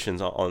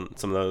variations on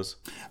some of those?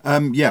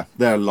 Yeah,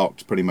 they're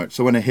locked pretty much.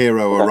 So when a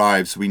hero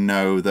arrives, we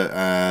know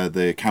that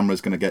the camera's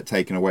going to get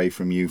taken away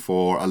from you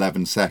for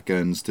 11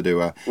 seconds to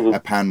do a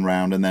pan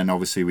round, and then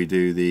obviously we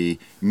do the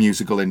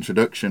musical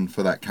introduction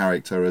for that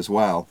character as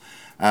well.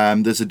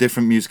 There's a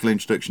different musical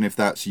introduction if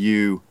that's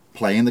you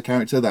playing the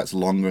character, that's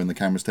longer and the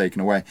camera's taken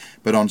away.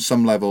 But on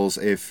some levels,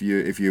 if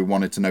you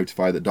wanted to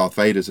notify that Darth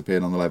Vader's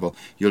appeared on the level,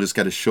 you'll just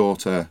get a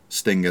shorter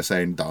stinger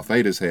saying Darth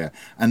Vader's here.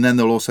 And then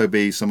there'll also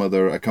be some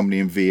other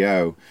accompanying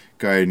VO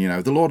going,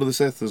 the Lord of the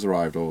Sith has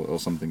arrived, or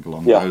something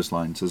along those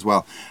lines as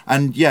well.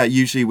 And yeah,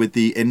 usually with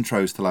the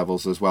intros to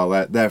levels as well,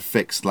 they're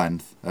fixed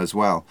length as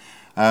well.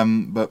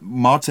 But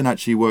Martin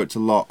actually worked a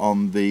lot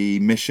on the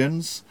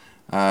missions.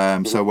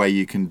 So where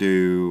you can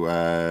do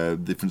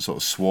different sort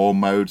of swarm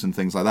modes and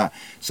things like that.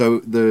 So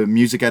the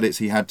music edits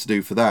he had to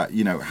do for that,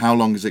 how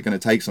long is it going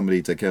to take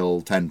somebody to kill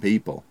 10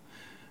 people?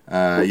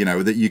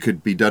 That you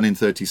could be done in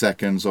 30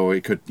 seconds, or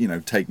it could,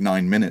 take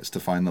 9 minutes to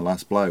find the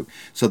last bloke.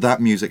 So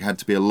that music had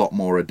to be a lot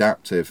more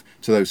adaptive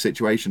to those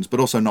situations, but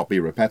also not be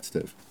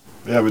repetitive.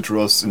 Yeah, which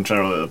was in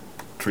general a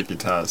tricky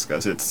task,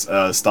 as it's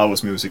Star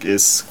Wars music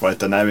is quite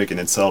dynamic in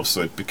itself,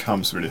 so it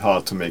becomes really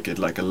hard to make it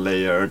like a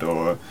layered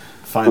or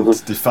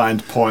find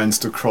defined points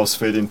to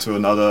crossfade into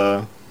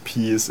another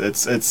piece.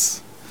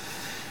 It's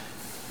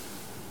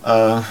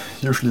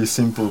usually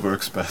simple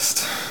works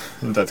best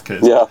in that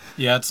case.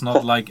 Yeah, it's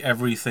not like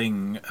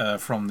everything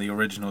from the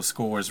original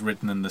score is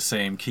written in the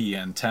same key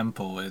and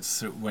tempo.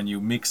 It's when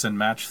you mix and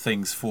match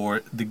things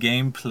for the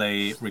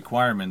gameplay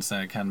requirements,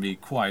 then it can be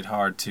quite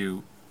hard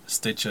to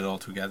stitch it all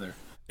together.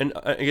 And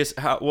I guess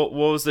what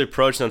was the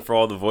approach then for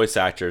all the voice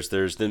actors?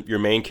 There's your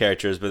main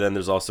characters, but then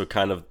there's also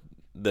kind of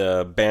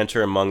the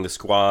banter among the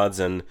squads,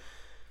 and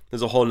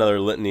there's a whole nother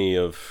litany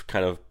of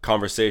kind of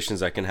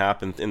conversations that can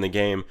happen in the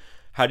game.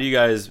 How do you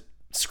guys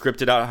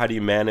script it out? How do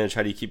you manage?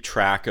 How do you keep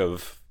track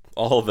of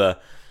all the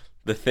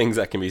things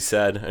that can be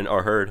said and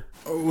are heard?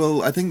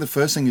 Well, I think the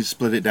first thing is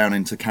split it down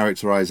into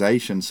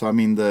characterization. So, I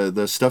mean,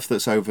 the stuff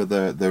that's over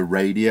the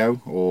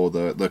radio or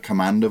the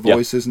commander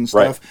voices and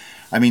stuff,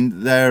 I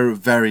mean, they're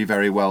very,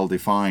 very well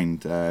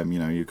defined.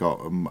 You've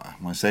got, am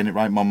I saying it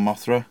right, Mon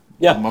Mothma?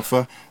 Yeah.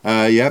 Muffer.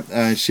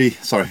 She.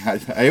 Sorry,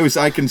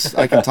 I can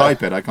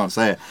type it. I can't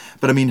say it.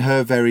 But I mean,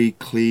 her very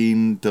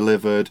clean,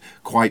 delivered,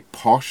 quite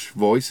posh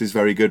voice is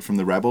very good from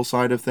the Rebel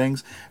side of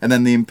things. And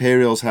then the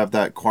Imperials have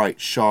that quite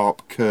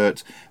sharp,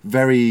 curt,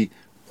 very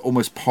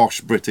almost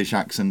posh British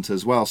accent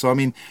as well. So I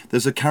mean,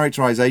 there's a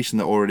characterization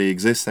that already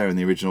exists there in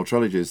the original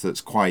trilogies that's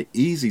quite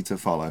easy to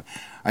follow.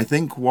 I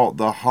think what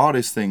the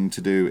hardest thing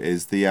to do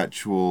is the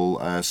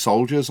actual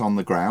soldiers on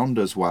the ground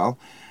as well.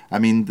 I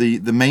mean, the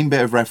main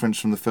bit of reference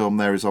from the film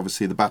there is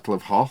obviously the Battle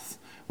of Hoth,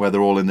 where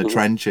they're all in the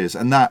trenches,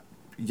 and that,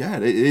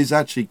 it is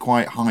actually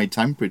quite high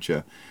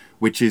temperature,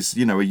 which is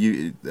quite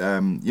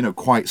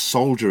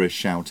soldierish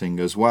shouting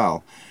as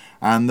well.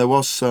 And there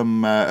was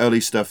some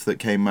early stuff that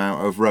came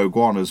out of Rogue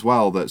One as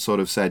well that sort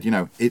of said,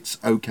 it's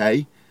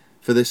okay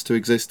for this to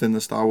exist in the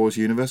Star Wars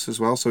universe as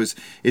well. So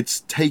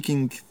it's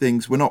taking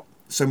things, we're not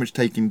so much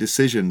taking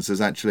decisions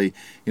as actually,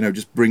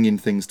 just bringing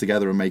things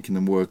together and making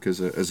them work as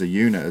a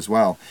unit as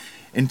well.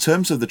 In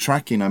terms of the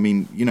tracking, I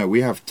mean,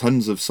 we have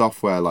tons of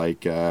software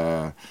like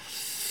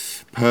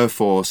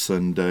Perforce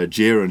and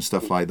Jira and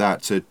stuff like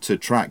that to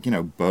track,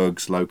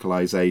 bugs,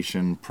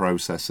 localization,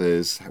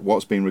 processes,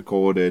 what's been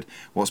recorded,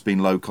 what's been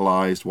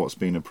localized, what's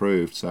been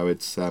approved. So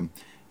it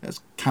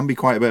can be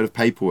quite a bit of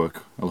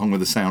paperwork along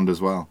with the sound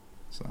as well.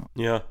 So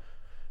yeah.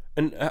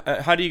 And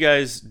how do you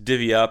guys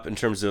divvy up in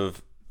terms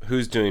of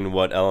who's doing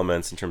what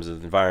elements in terms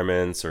of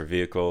environments or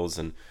vehicles?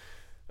 And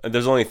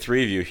there's only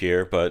 3 of you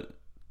here, but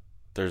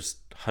there's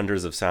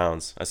hundreds of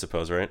sounds, I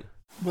suppose, right?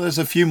 Well, there's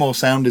a few more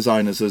sound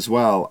designers as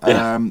well.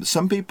 Yeah.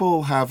 Some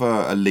people have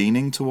a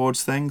leaning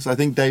towards things. I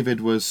think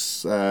David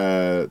was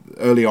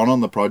early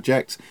on the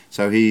project,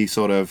 so he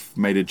sort of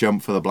made a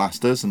jump for the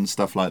blasters and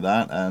stuff like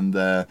that. And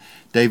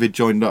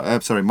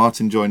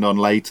Martin joined on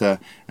later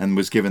and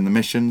was given the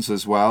missions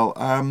as well.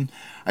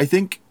 I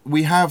think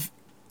we have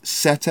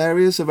set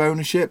areas of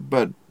ownership,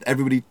 but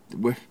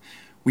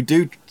we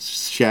do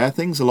share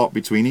things a lot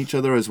between each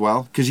other as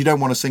well, because you don't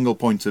want a single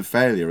point of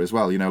failure as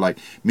well. Like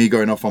me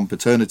going off on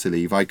paternity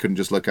leave, I couldn't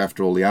just look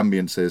after all the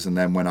ambiances, and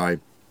then when I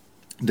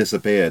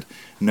disappeared,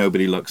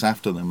 nobody looks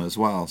after them as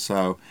well.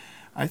 So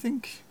I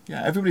think,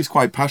 everybody's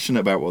quite passionate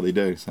about what they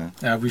do. So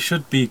yeah, we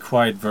should be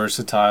quite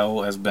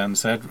versatile, as Ben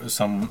said.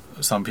 Some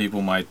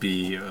people might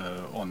be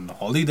on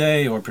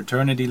holiday or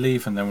paternity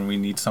leave, and then we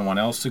need someone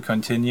else to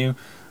continue.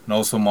 And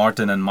also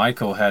Martin and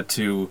Michael had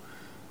to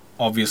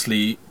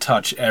obviously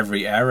touch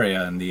every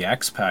area in the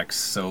X-Packs,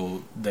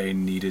 so they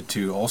needed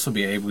to also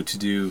be able to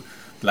do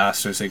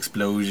blasters,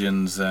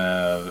 explosions,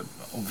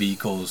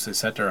 vehicles,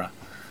 etc.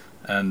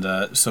 And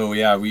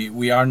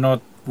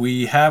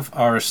we have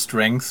our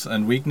strengths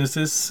and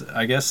weaknesses,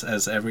 I guess,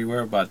 as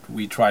everywhere, but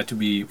we try to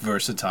be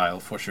versatile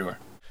for sure.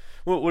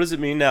 Well, what does it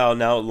mean now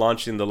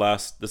launching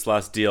this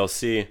last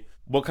DLC?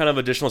 What kind of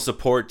additional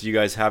support do you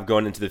guys have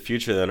going into the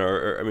future then?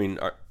 Or I mean,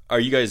 are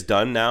you guys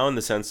done now in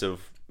the sense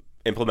of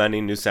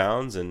implementing new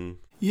sounds? And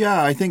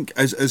yeah, I think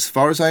as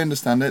far as I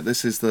understand it,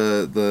 this is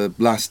the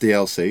last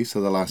DLC,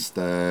 so the last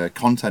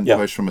content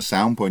push from a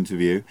sound point of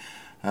view.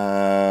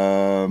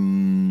 I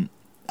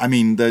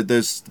mean,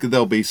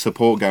 there'll be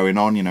support going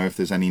on, if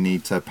there's any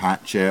need to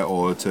patch it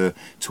or to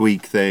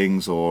tweak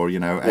things or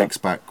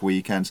X-Pack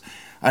weekends.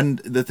 And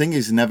the thing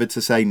is never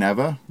to say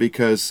never,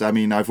 because I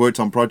mean, I've worked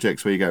on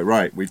projects where you go,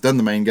 right, we've done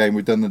the main game,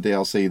 we've done the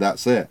DLC,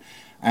 that's it.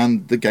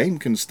 And the game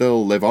can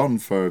still live on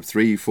for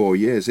 3-4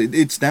 years.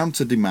 It's down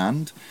to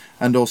demand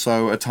and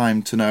also a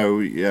time to know,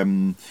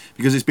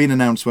 because it's been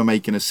announced we're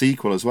making a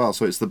sequel as well.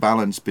 So it's the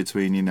balance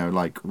between,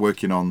 like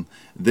working on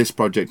this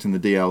project and the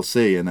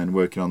DLC and then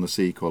working on the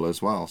sequel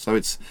as well. So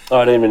it's... Oh,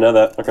 I didn't even know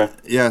that. Okay.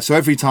 Yeah, so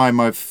every time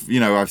I've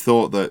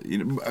thought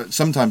that,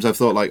 sometimes I've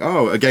thought like,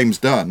 oh, a game's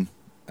done.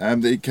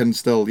 It can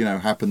still,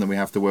 happen that we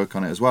have to work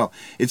on it as well.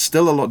 It's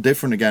still a lot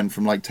different again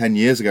from like 10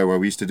 years ago where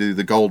we used to do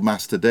the Gold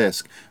Master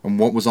disc and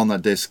what was on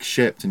that disc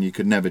shipped and you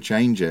could never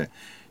change it.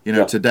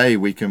 Today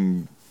we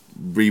can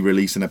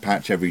re-release in a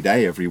patch every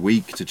day, every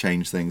week to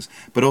change things.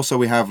 But also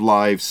we have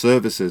live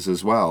services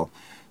as well.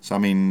 So, I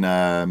mean,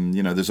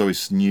 there's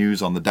always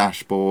news on the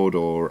dashboard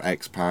or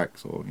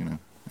X-Packs or,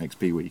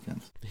 XP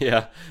weekends.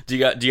 Yeah. Do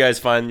you guys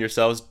find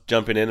yourselves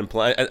jumping in and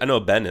playing? I know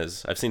Ben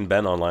is. I've seen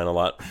Ben online a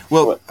lot.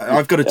 Well,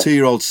 I've got a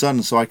 2-year-old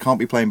son, so I can't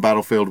be playing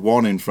Battlefield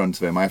 1 in front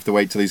of him. I have to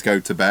wait till he's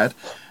go to bed.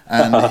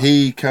 And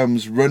he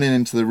comes running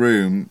into the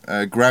room,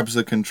 grabs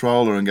the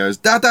controller and goes,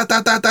 da da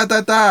da da da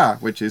da da,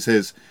 which is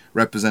his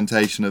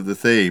representation of the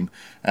theme.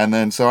 And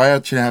then, so I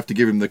actually have to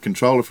give him the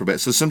controller for a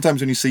bit. So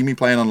sometimes when you see me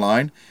playing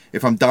online,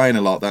 if I'm dying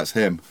a lot, that's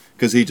him.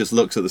 Because he just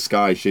looks at the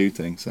sky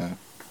shooting, so...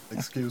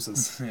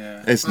 Excuses.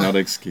 Yeah. It's not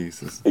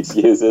excuses.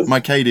 Excuses.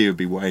 My KD would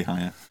be way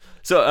higher.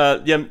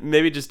 So,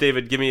 maybe just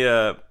David, give me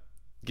a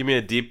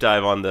deep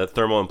dive on the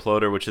thermal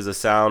imploder, which is a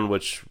sound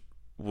which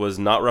was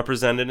not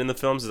represented in the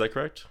films. Is that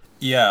correct?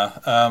 Yeah.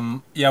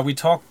 We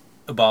talked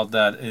about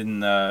that in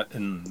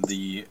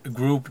the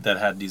group that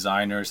had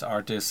designers,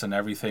 artists, and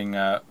everything.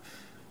 The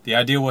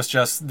idea was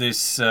just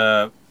this.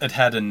 It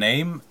had a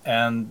name,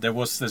 and there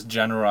was this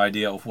general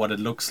idea of what it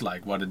looks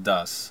like, what it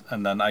does,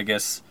 and then I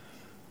guess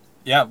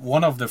yeah,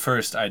 one of the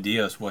first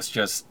ideas was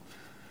just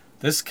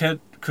this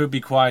could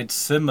be quite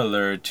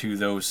similar to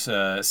those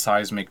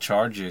seismic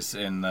charges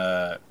in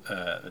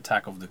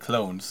Attack of the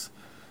Clones.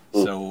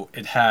 So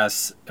it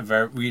has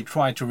we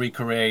try to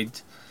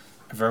recreate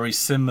a very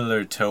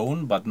similar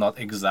tone, but not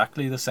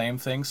exactly the same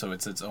thing. So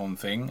it's its own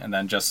thing, and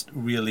then just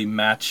really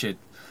match it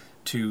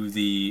to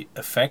the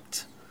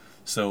effect.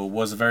 So it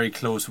was very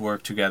close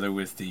work together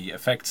with the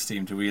effects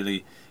team to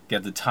really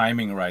get the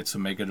timing right, so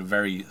make it a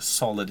very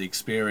solid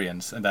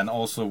experience, and then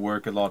also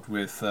work a lot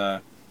with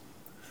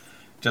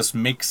just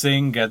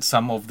mixing, get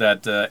some of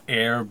that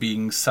air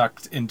being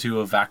sucked into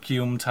a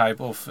vacuum type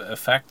of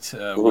effect,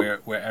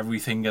 where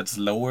everything gets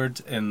lowered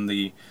in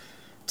the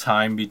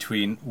time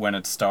between when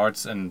it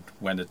starts and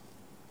when it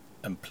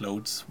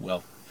implodes.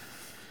 Well,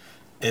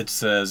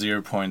 it's a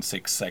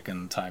 0.6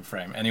 second time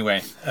frame.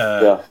 Anyway,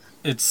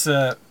 it's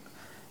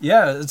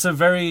it's a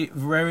very,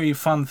 very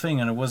fun thing,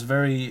 and it was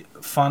very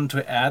fun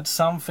to add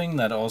something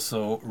that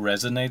also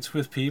resonates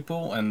with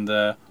people. And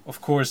of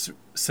course,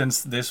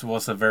 since this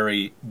was a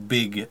very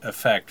big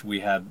effect, we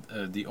had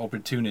the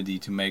opportunity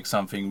to make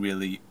something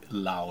really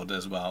loud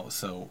as well,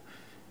 so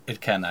it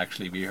can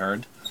actually be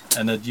heard.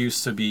 And it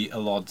used to be a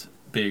lot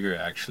bigger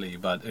actually,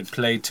 but it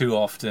played too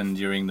often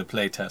during the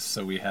playtest,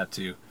 so we had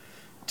to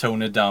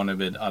tone it down a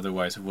bit,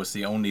 otherwise it was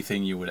the only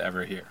thing you would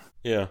ever hear.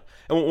 Yeah.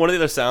 And one of the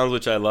other sounds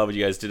which I love,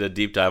 you guys did a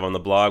deep dive on the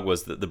blog,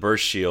 was the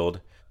burst shield.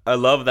 I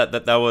love that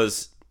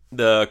was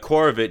the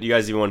core of it. You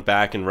guys even went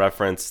back and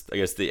referenced, I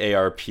guess, the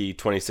ARP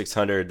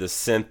 2600, the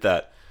synth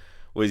that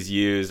was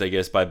used, I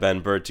guess, by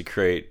Ben Burtt to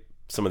create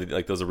some of the,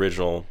 like, those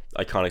original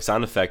iconic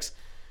sound effects.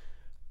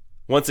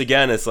 Once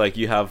again, it's like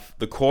you have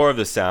the core of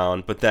the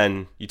sound, but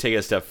then you take it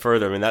a step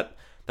further. I mean,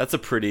 that's a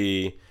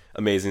pretty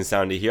amazing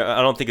sound to hear.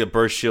 I don't think a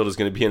burst shield is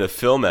going to be in a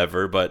film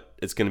ever, but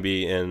it's going to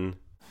be in...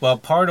 Well,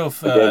 part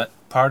of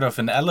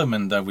an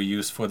element that we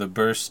use for the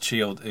burst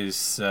shield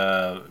is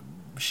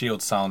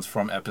shield sounds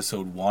from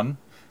episode 1,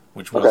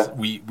 which was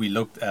we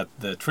looked at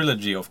the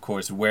trilogy, of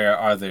course. Where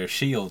are there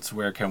shields?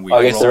 Where can we?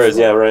 I guess there is.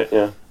 Yeah, right.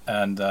 Yeah.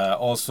 And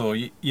also,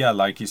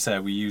 like you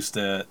said, we used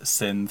the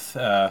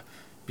synth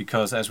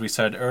because, as we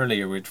said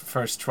earlier, we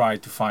first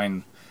tried to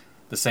find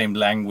the same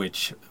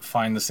language,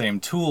 find the same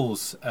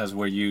tools as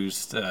were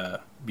used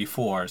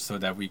before, so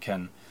that we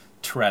can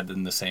tread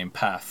in the same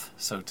path,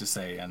 so to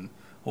say, and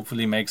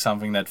hopefully make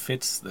something that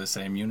fits the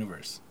same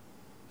universe.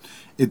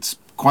 It's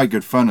quite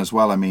good fun as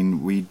well. I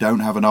mean, we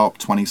don't have an ARP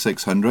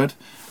 2600,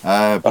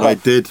 but I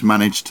did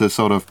manage to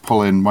sort of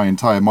pull in my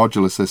entire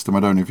modular system. I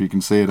don't know if you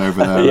can see it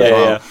over there as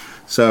well. Yeah.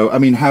 So, I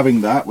mean,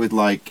 having that with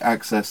like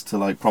access to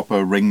like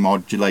proper ring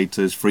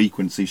modulators,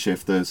 frequency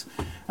shifters,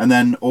 and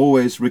then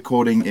always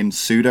recording in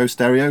pseudo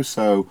stereo.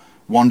 So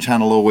one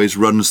channel always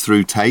runs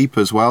through tape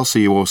as well. So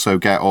you also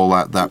get all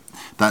that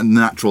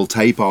natural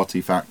tape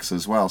artifacts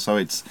as well. So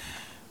it's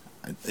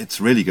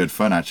really good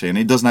fun actually, and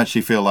it doesn't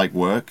actually feel like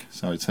work,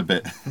 so it's a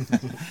bit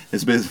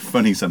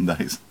funny some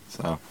days.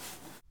 So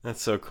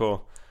that's so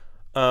cool.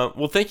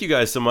 Well, thank you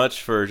guys so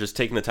much for just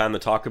taking the time to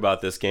talk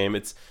about this game.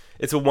 It's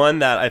a one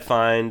that I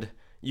find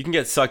you can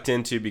get sucked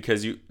into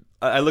because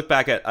I went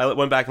back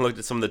and looked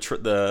at some of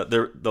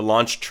the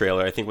launch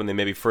trailer, I think, when they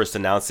maybe first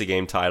announced the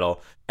game title,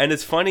 and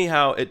it's funny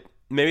how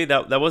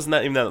that wasn't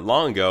even that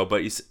long ago,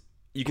 but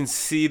you can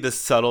see the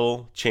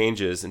subtle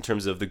changes in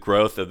terms of the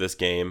growth of this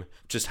game,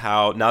 just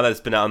how now that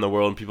it's been out in the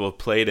world and people have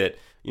played it,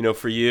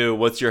 for you,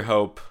 what's your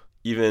hope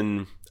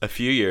even a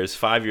few years,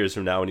 5 years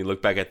from now, when you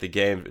look back at the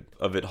game,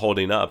 of it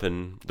holding up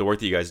and the work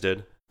that you guys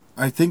did?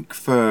 I think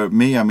for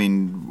me, I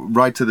mean,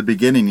 right to the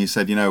beginning, you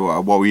said,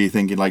 what were you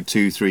thinking like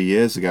 2-3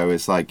 years ago?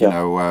 It's like,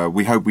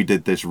 we hope we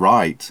did this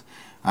right.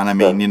 And I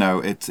mean,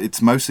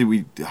 it's mostly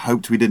we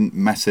hoped we didn't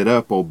mess it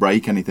up or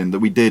break anything, that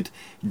we did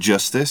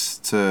justice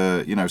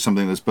to,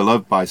 something that's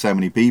beloved by so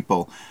many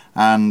people.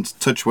 And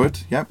touch wood,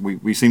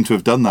 we seem to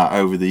have done that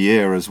over the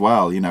year as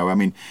well. I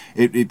mean,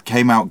 it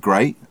came out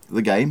great,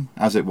 the game,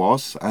 as it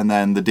was. And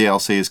then the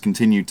DLC has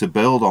continued to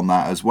build on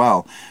that as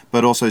well.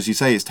 But also, as you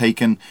say, it's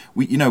taken,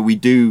 we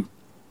do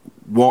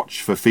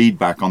watch for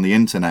feedback on the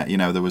internet.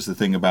 There was the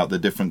thing about the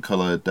different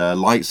coloured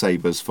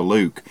lightsabers for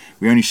Luke.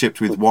 We only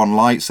shipped with one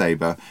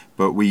lightsaber,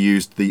 but we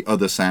used the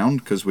other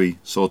sound because we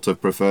sort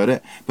of preferred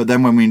it. But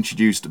then when we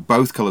introduced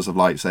both colours of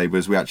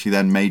lightsabers, we actually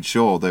then made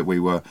sure that we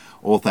were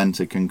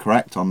authentic and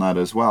correct on that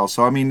as well.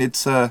 So I mean,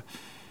 it's I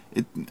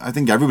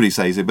think everybody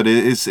says it, but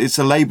it's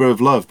a labour of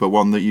love, but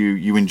one that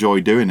you enjoy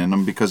doing,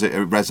 and because it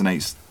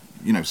resonates,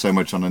 so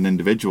much on an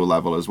individual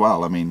level as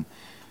well. I mean,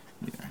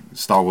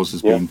 Star Wars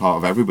has been part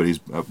of everybody's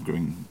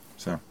upbringing.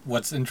 So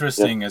what's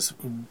interesting is,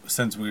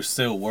 since we're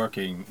still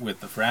working with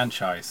the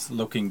franchise,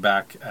 looking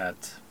back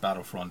at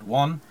Battlefront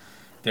 1,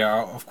 there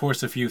are of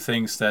course a few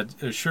things that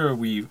sure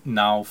we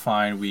now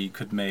find we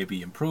could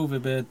maybe improve a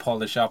bit,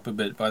 polish up a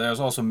bit, but there's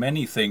also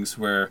many things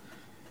where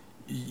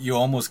you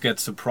almost get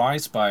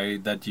surprised by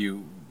that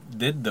you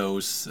did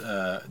those.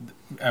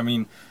 I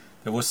mean,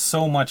 there was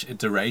so much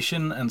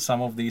iteration in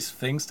some of these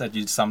things that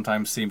you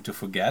sometimes seem to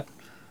forget.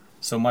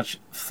 so much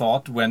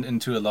thought went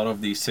into a lot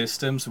of these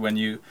systems. When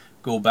you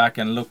go back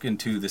and look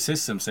into the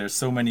systems, there's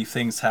so many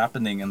things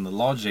happening in the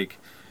logic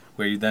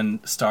where you then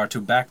start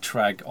to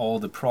backtrack all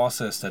the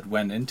process that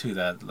went into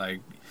that. Like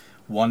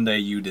one day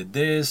you did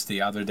this,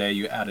 the other day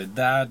you added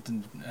that,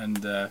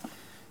 and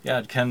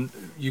yeah,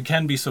 you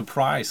can be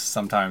surprised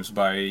sometimes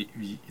by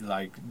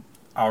like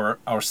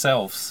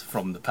ourselves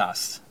from the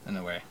past in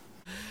a way.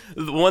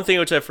 One thing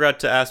which I forgot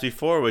to ask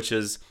before, which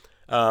is,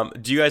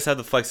 do you guys have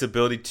the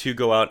flexibility to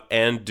go out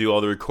and do all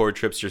the record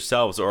trips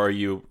yourselves, or are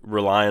you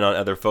relying on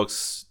other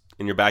folks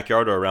in your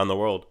backyard or around the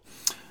world?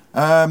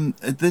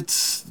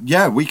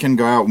 We can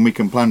go out and we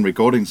can plan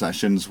recording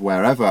sessions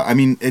wherever. I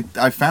mean,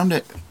 I found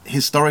it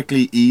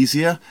historically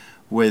easier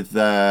with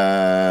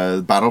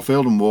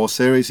Battlefield and War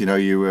Series. You know,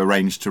 you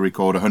arrange to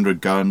record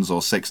 100 guns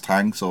or 6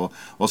 tanks or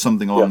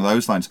something along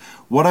those lines.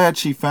 What I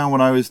actually found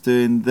when I was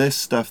doing this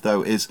stuff,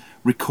 though, is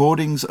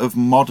recordings of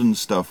modern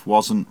stuff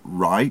wasn't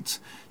right.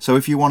 So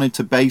if you wanted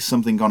to base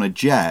something on a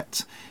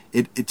jet,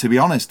 to be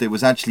honest, it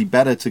was actually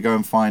better to go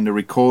and find a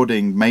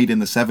recording made in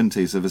the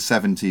 70s of a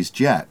 70s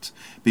jet,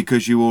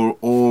 because you were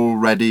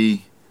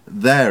already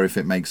there, if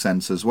it makes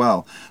sense as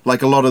well.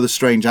 Like a lot of the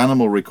strange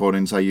animal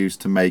recordings I used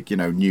to make, you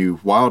know,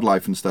 new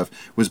wildlife and stuff,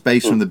 was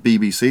based from the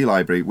BBC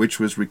library, which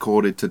was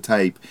recorded to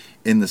tape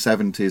in the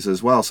 70s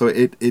as well. So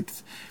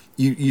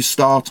you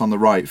start on the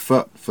right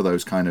foot for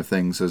those kind of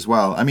things as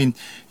well. I mean,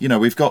 you know,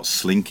 we've got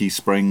slinky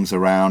springs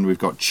around, we've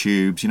got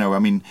tubes, you know, I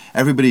mean,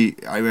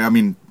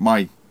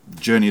 my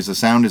journey as a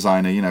sound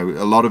designer, you know,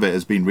 a lot of it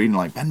has been reading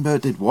like, Ben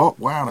Burtt did what?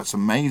 Wow, that's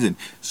amazing.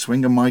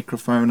 Swing a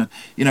microphone, and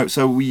you know,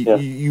 so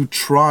you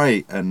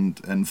try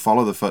and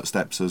follow the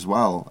footsteps as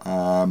well.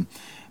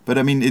 But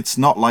I mean, it's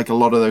not like a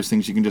lot of those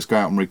things you can just go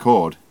out and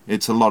record.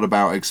 It's a lot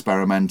about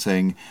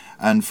experimenting,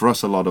 and for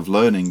us, a lot of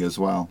learning as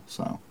well.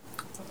 So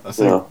I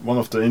think one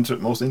of the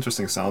most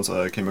interesting sounds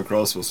I came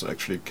across was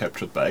actually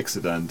captured by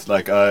accident.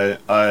 Like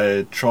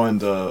I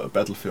joined a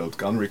Battlefield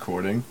gun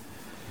recording,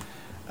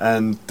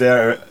 and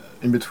there,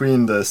 in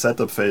between the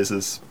setup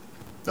phases,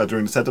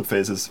 during the setup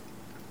phases,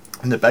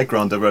 in the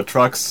background there were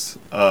trucks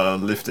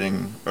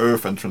lifting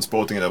earth and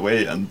transporting it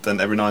away, and then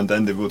every now and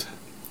then they would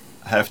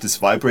have this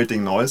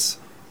vibrating noise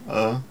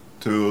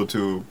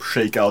to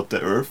shake out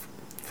the earth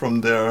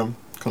from their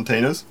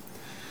containers.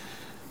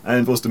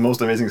 And it was the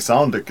most amazing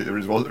sound. It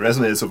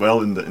resonated so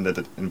well in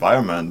that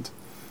environment.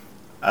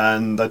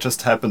 And I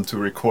just happened to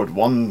record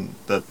one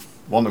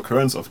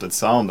occurrence of that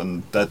sound,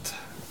 and that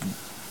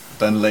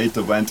then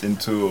later went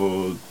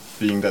into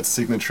being that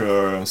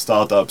signature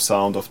startup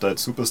sound of that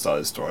Superstar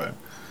Destroyer.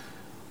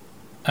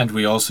 And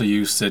we also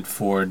used it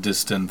for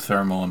Distant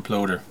Thermal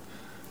Imploder.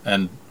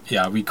 And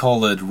yeah, we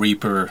call it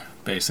Reaper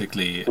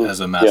basically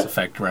as a Mass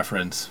Effect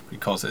reference,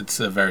 because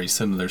it's a very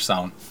similar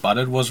sound. But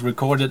it was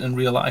recorded in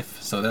real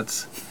life, so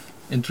that's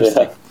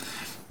interesting. Yeah.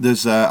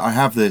 There's I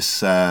have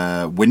this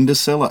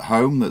windowsill at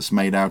home that's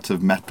made out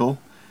of metal,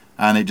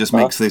 and it just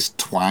makes this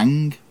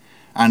twang.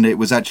 And it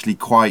was actually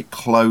quite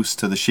close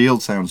to the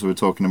shield sounds we were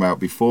talking about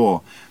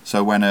before.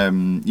 So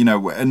when, you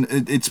know, and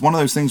it's one of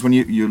those things when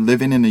you're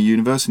living in a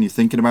universe and you're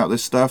thinking about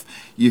this stuff,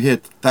 you hear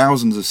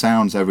thousands of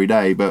sounds every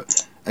day,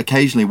 but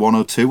occasionally one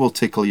or two will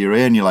tickle your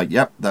ear and you're like,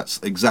 yep, that's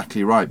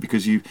exactly right,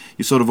 because you're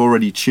sort of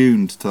already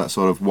tuned to that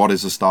sort of what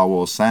is a Star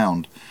Wars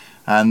sound.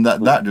 And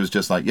that was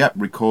just like, yep,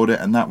 record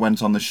it, and that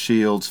went on the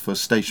shields for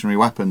stationary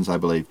weapons, I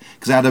believe.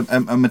 Because it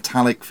had a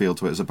metallic feel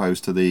to it as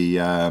opposed to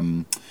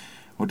the...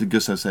 what did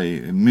Gustav say?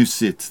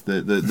 Musit,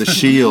 the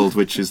shield,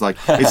 which is like,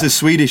 it's a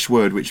Swedish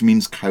word which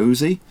means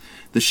cozy.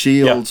 The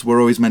shields were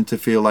always meant to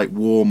feel like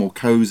warm or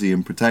cozy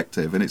and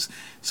protective, and it's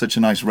such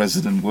a nice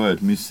resonant word,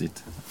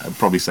 musit. I'm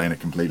probably saying it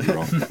completely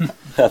wrong.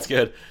 That's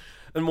good.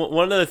 And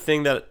one other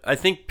thing that I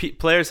think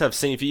players have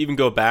seen, if you even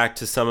go back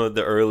to some of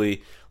the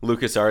early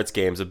LucasArts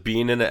games, of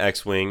being in an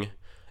X-Wing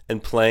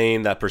and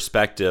playing that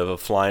perspective of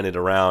flying it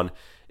around,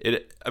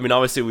 I mean,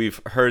 obviously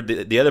we've heard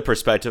the other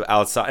perspective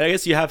outside. I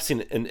guess you have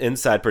seen an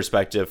inside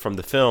perspective from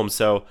the film.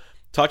 So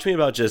talk to me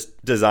about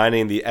just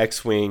designing the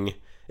X-Wing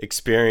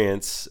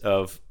experience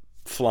of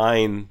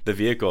flying the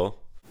vehicle.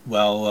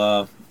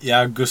 Well,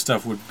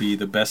 Gustav would be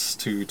the best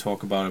to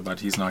talk about it,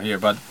 but he's not here.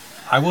 But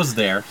I was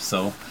there,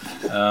 so...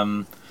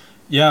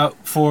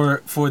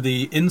 for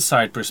the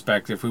inside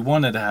perspective, we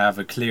wanted to have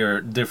a clear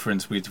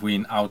difference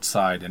between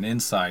outside and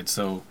inside.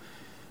 So...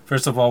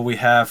 First of all, we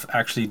have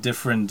actually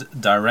different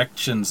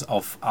directions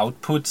of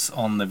outputs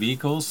on the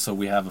vehicles. So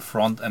we have a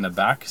front and a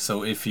back.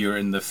 So if you're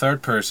in the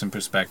third person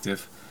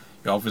perspective,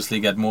 you obviously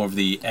get more of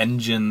the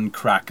engine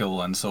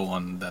crackle and so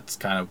on. That's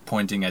kind of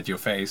pointing at your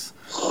face.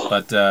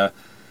 But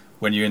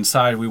when you're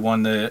inside, we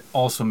want to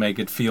also make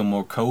it feel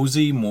more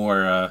cozy,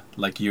 more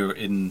like you're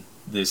in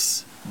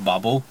this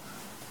bubble.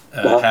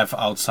 Have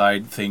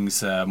outside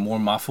things more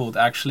muffled.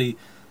 Actually,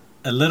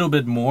 a little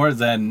bit more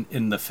than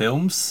in the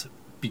films,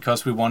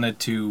 because we wanted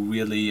to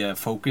really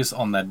focus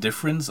on that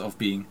difference of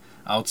being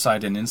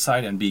outside and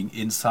inside, and being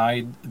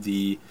inside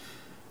the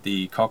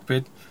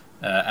cockpit.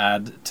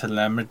 add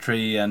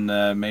telemetry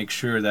and make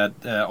sure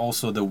that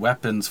also the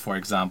weapons, for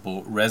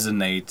example,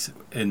 resonate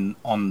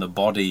on the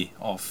body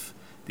of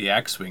the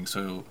X-Wing.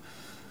 So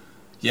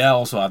yeah,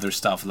 also other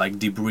stuff like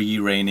debris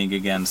raining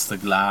against the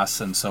glass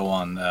and so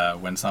on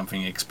when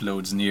something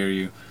explodes near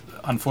you.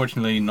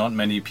 Unfortunately, not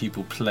many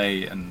people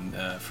play in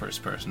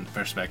first-person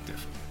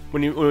perspective.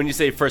 When you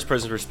say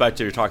first-person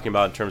perspective, you're talking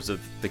about in terms of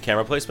the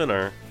camera placement,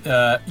 or?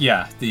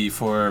 Yeah,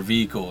 for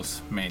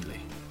vehicles mainly.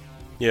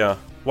 Yeah.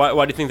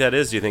 Why do you think that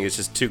is? Do you think it's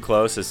just too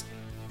close?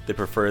 They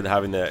prefer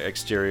having the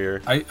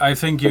exterior? I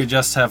think you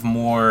just have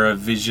more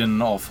vision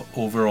of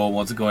overall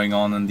what's going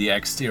on in the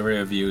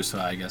exterior view, so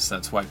I guess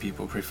that's why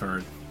people prefer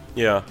it.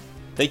 Yeah.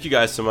 Thank you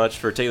guys so much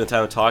for taking the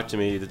time to talk to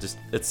me.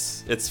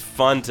 It's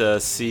fun to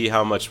see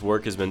how much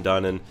work has been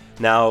done, and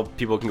now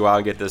people can go out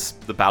and get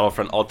the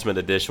Battlefront Ultimate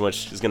Edition,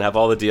 which is going to have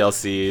all the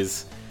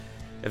DLCs.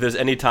 If there's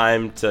any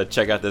time to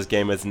check out this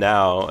game, it's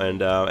now.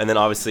 And then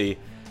obviously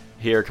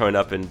here coming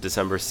up in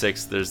December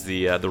 6th, there's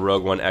the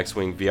Rogue One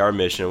X-Wing VR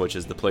mission, which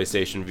is the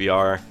PlayStation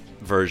VR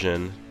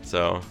version.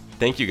 So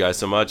thank you guys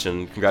so much,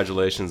 and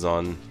congratulations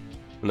on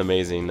an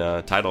amazing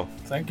title.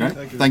 Thank you.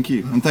 Thank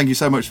you. And thank you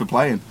so much for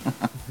playing.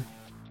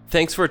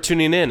 Thanks for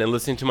tuning in and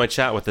listening to my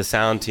chat with the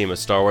sound team of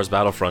Star Wars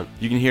Battlefront.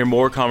 You can hear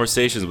more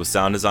conversations with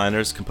sound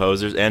designers,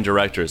 composers, and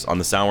directors on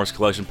the Soundworks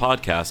Collection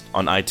podcast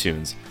on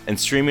iTunes and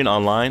streaming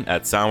online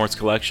at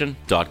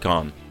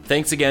soundworkscollection.com.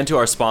 Thanks again to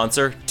our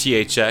sponsor,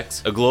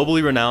 THX, a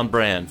globally renowned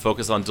brand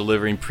focused on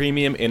delivering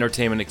premium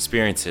entertainment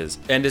experiences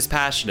and is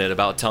passionate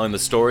about telling the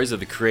stories of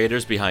the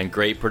creators behind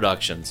great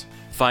productions.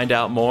 Find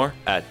out more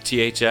at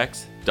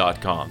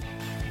thx.com.